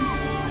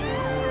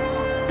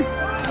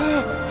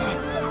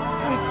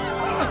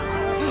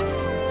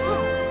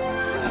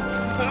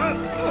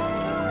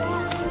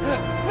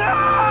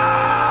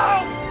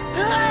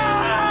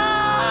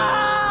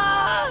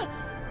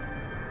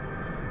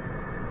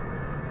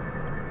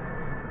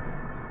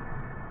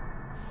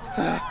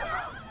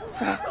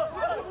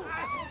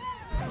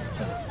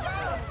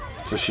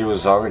 So she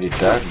was already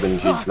dead when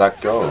he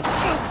let go.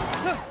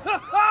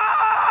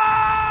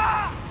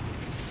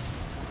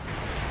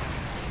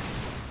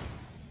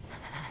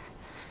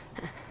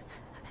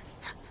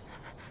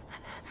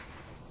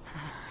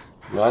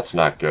 No, that's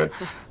not good.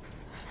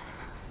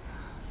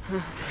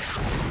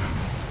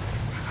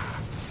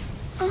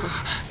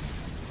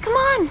 Come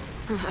on!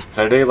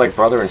 Are they like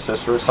brother and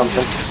sister or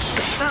something?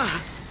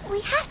 We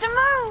have to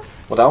move!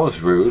 Well, that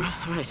was rude.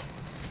 Right.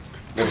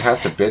 You're gonna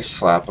have to bitch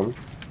slap him.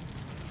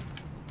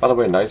 By the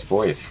way, nice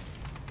voice.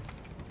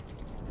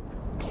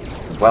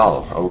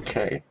 Well,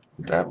 okay.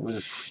 That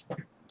was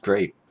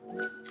great.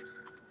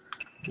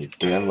 You're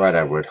damn right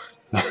I would.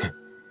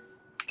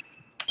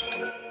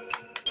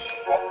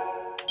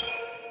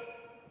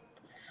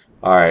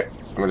 Alright,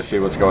 I'm gonna see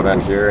what's going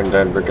on here, and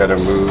then we're gonna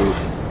move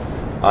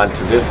on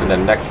to this in the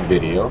next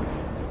video.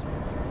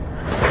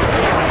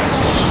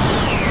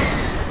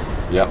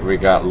 Yep, we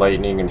got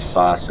lightning and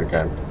sauce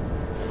again.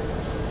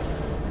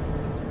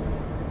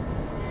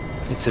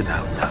 It's an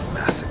out-and-out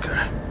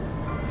massacre.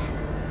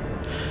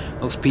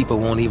 Those people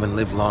won't even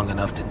live long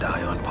enough to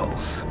die on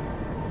pulse.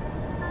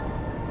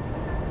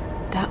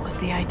 That was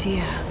the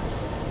idea.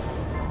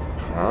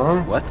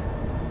 Huh? What?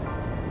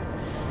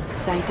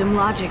 Sanctum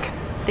logic.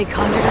 They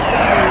conjured up the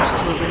purge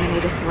to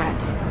eliminate a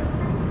threat.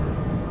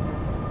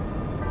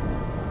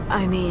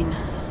 I mean,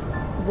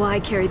 why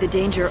carry the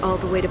danger all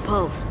the way to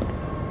Pulse?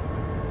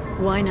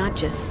 Why not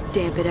just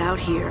stamp it out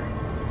here?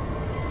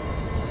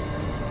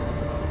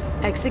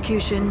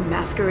 Execution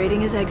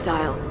masquerading as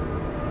exile.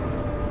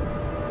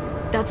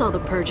 That's all the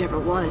purge ever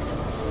was.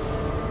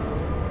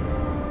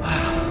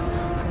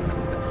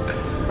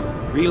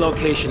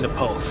 Relocation to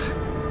Pulse.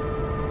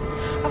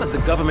 How does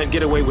the government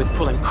get away with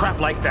pulling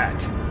crap like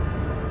that?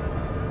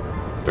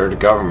 They're the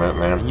government,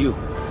 man. And you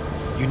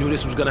knew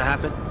this was gonna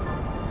happen?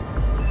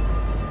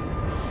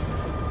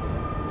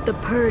 The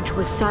purge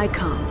was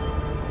SciComm.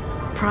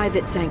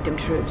 Private Sanctum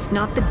troops,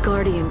 not the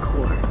Guardian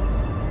Corps.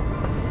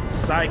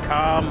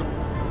 SciComm,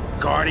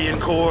 Guardian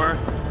Corps.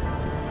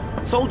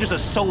 Soldiers are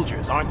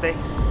soldiers, aren't they?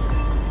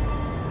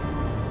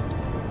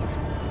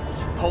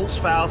 Pulse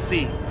Foul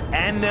C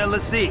and their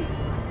Xiii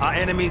are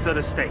enemies of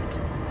the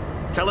state.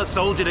 Tell a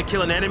soldier to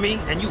kill an enemy,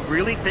 and you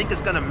really think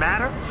it's gonna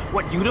matter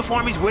what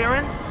uniform he's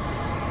wearing?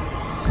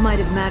 Might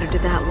have mattered to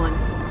that one.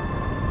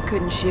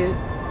 Couldn't shoot.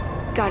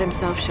 Got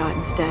himself shot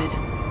instead.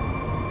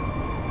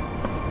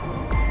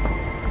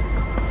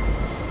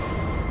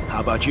 How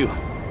about you?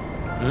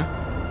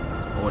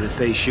 Orders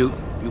say shoot,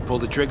 you pull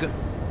the trigger?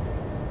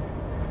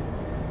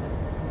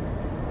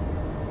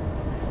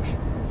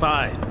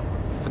 Fine.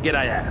 Forget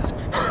I asked.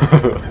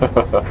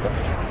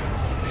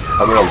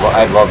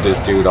 I love this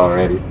dude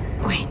already.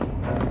 Wait.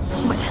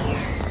 What?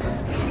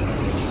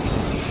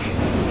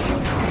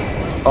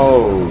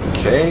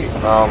 Okay,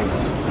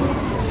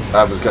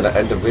 I was gonna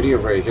end the video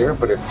right here,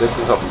 but if this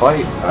is a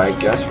fight, I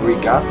guess we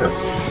got this.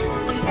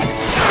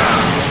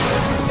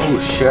 Oh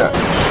shit.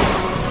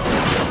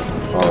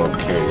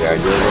 Okay, yeah,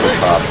 you're a little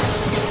top.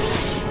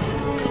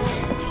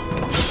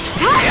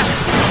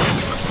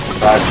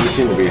 You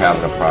seem to be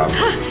having a problem.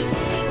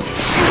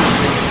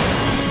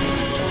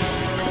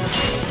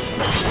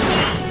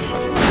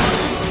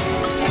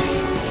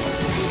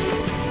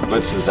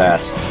 Blitz his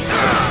ass.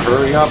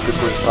 Hurry up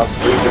before it stops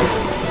breathing.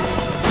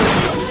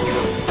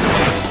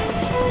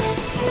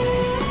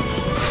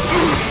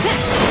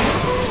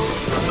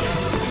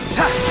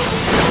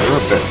 You're a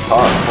bit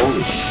tough.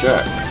 Holy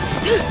shit.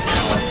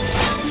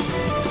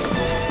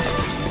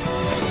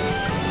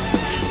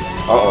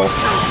 Uh-oh.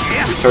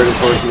 He's turning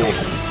towards me.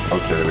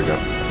 Okay, there we go.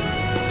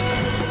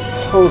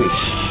 Holy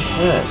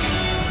shit.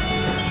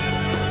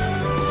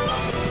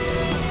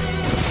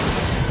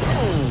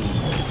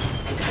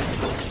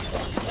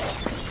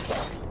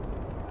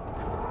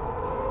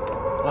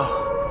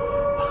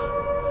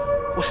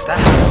 What's that?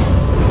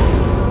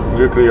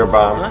 Nuclear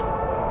bomb. Huh?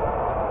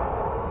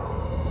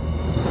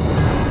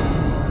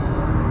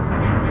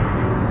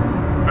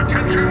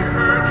 Attention,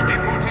 purge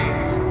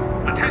deportees.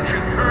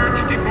 Attention, purge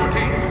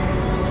deportees.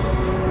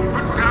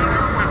 Put down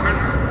your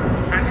weapons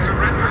and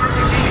surrender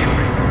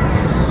immediately.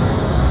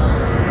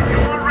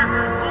 Your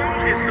removal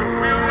is the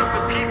will of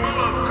the people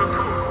of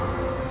Cocoon.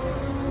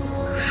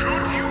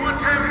 Should you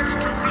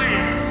attempt to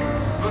flee,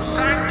 the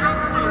Sanctum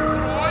will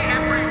employ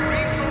every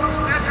resource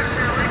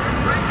necessary to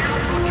bring you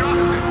to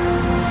justice.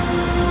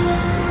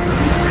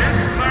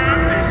 This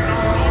land is no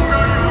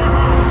longer your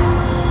home.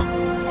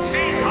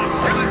 Cease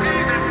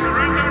hostilities and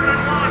surrender at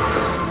once.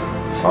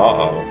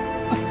 Uh-oh.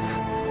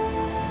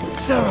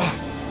 Sarah!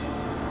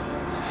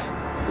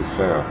 Who's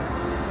Sarah?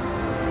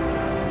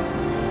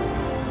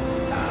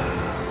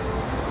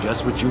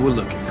 Just what you were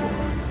looking for.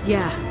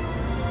 Yeah.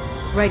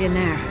 Right in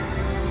there.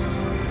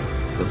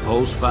 The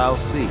post-file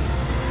Xiii.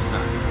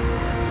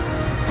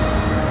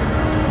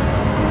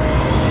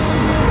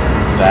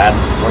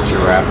 That's what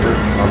you're after?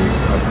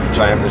 A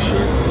giant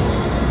machine?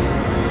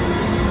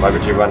 Why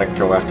would you want to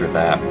go after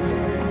that?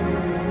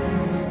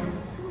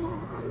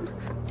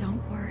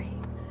 Don't worry.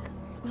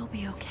 We'll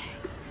be okay.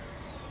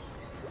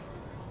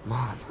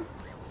 Mom.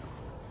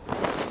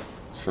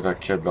 So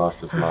that kid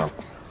lost his mom.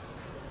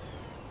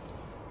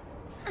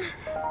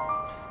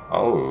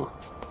 Oh.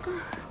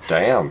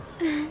 Damn.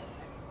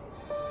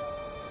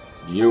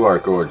 You are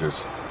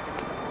gorgeous.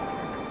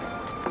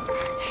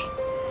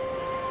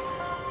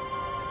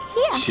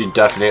 Here. She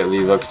definitely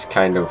looks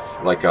kind of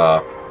like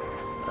a...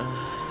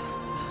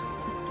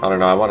 I don't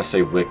know, I want to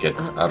say wicked.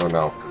 I don't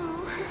know.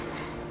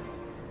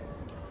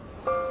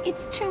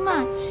 It's too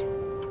much,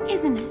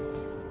 isn't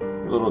it?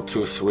 A little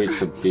too sweet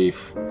to be a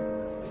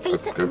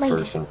Face it good later.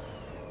 person.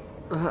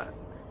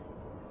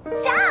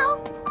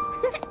 Ciao!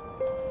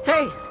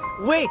 Hey,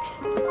 wait!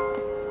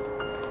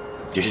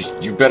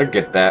 You better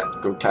get that.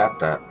 Go tap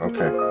that.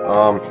 Okay.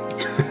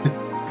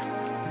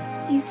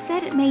 You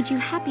said it made you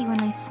happy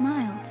when I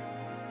smiled,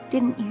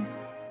 didn't you?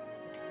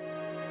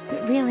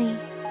 But really,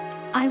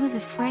 I was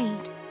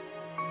afraid.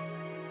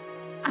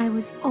 I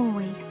was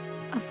always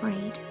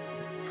afraid.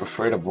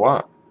 Afraid of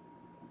what?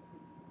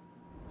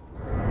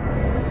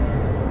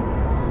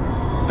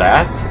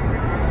 That?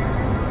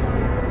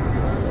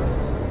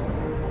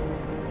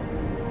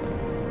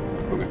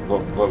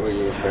 What were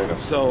you afraid of?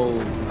 So,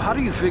 how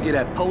do you figure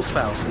that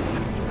post-file Xiii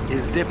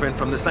is different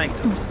from the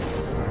Sanctums?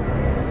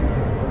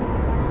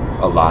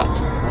 A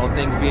lot. All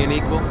things being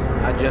equal,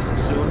 I'd just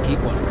as soon keep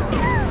one.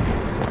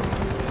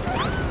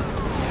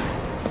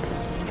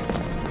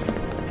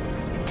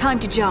 Time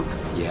to jump.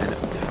 Yeah,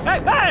 I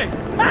know.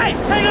 Hey!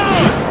 Hang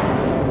on!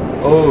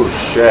 Oh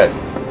shit.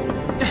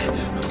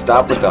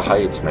 Stop with the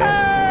heights, man.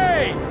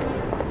 Hey!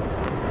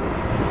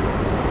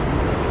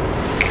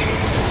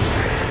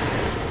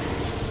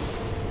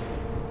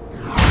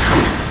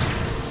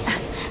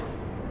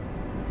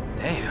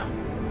 Damn.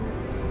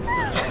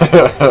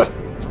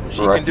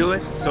 She can do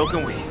it, so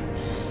can we.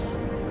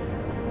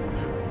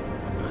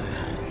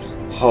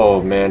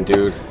 Oh man,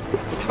 dude.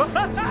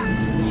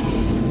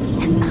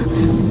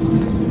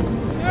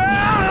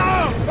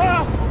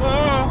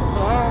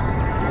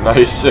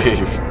 Nice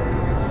save.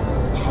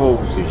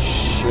 Holy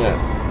shit.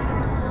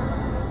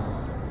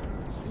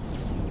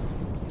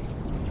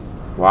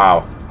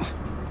 Wow.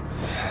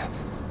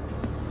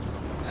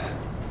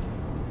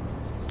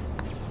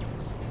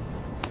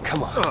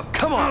 Come on,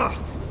 come on!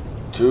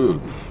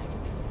 Dude.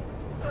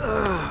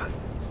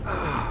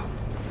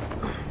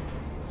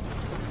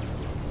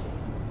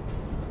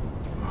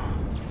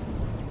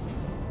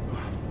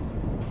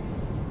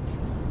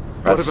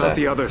 What That's about sad.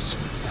 the others?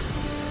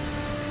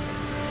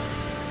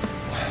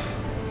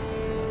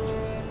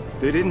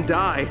 They didn't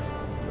die.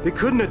 They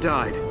couldn't have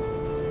died.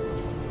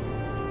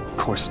 Of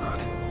course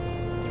not.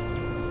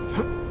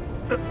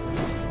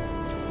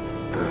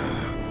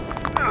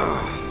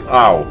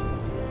 Ow.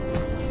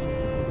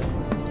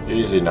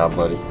 Easy now,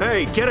 buddy.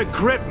 Hey, get a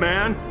grip,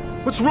 man!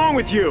 What's wrong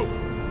with you?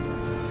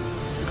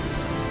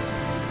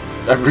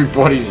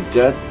 Everybody's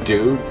dead,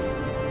 dude.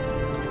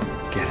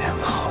 Get him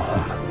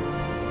home.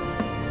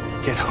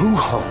 Get who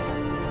home?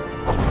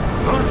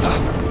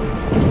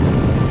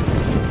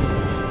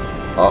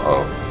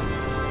 Uh-oh.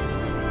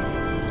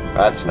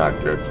 That's not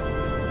good.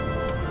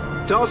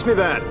 Toss me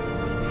that.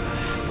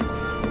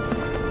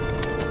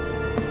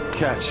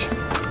 Catch.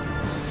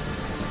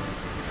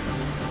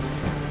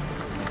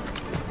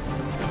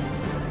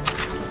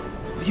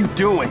 What are you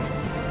doing?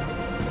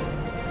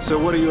 So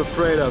what are you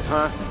afraid of,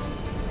 huh?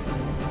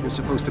 You're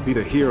supposed to be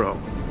the hero.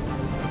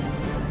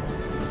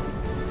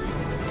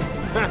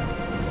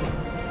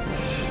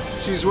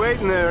 She's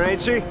waiting there,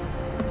 ain't she?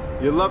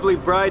 Your lovely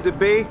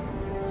bride-to-be?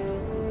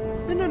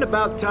 Isn't it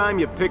about time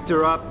you picked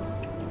her up?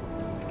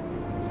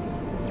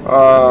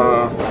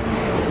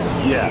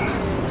 Yeah.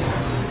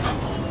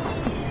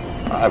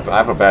 I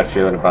have a bad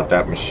feeling about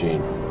that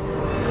machine.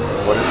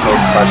 What is so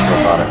special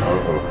about it?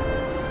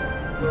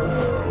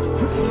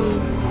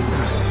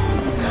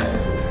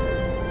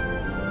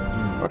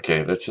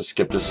 Okay, let's just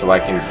skip this so I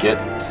can get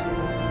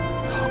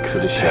to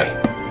the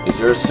shed. Is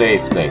there a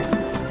safe thing?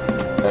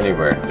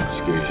 Anywhere.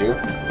 Excuse you.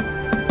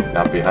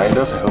 Not behind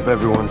us? Hope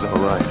everyone's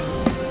alright.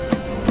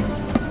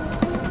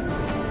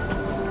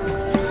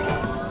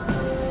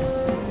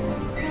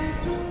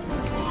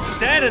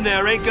 Standing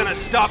there ain't gonna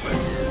stop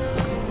us.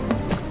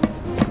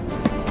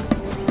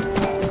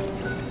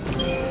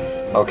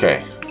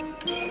 Okay.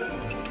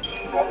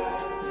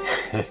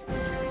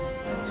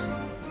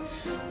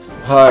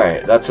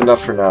 Alright, that's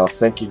enough for now.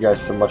 Thank you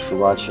guys so much for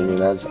watching, and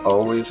as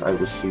always, I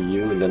will see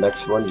you in the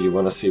next one. Do you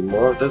want to see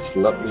more of this?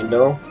 Let me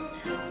know.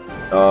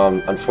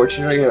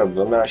 Unfortunately, I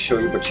will not show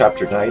you what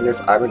Chapter 9 is.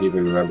 I don't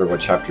even remember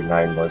what Chapter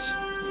 9 was,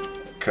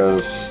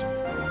 because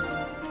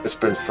it's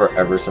been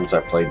forever since I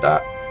played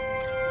that.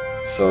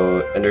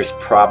 So, and there's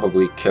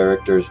probably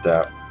characters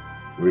that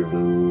we've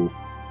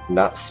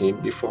not seen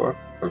before,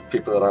 or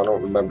people that I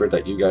don't remember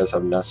that you guys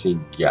have not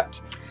seen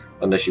yet,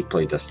 unless you've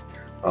played this.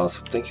 So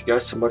thank you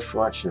guys so much for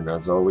watching, and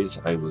as always,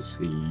 I will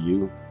see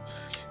you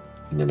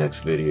in the next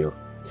video.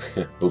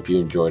 Hope you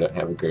enjoyed it.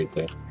 Have a great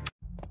day.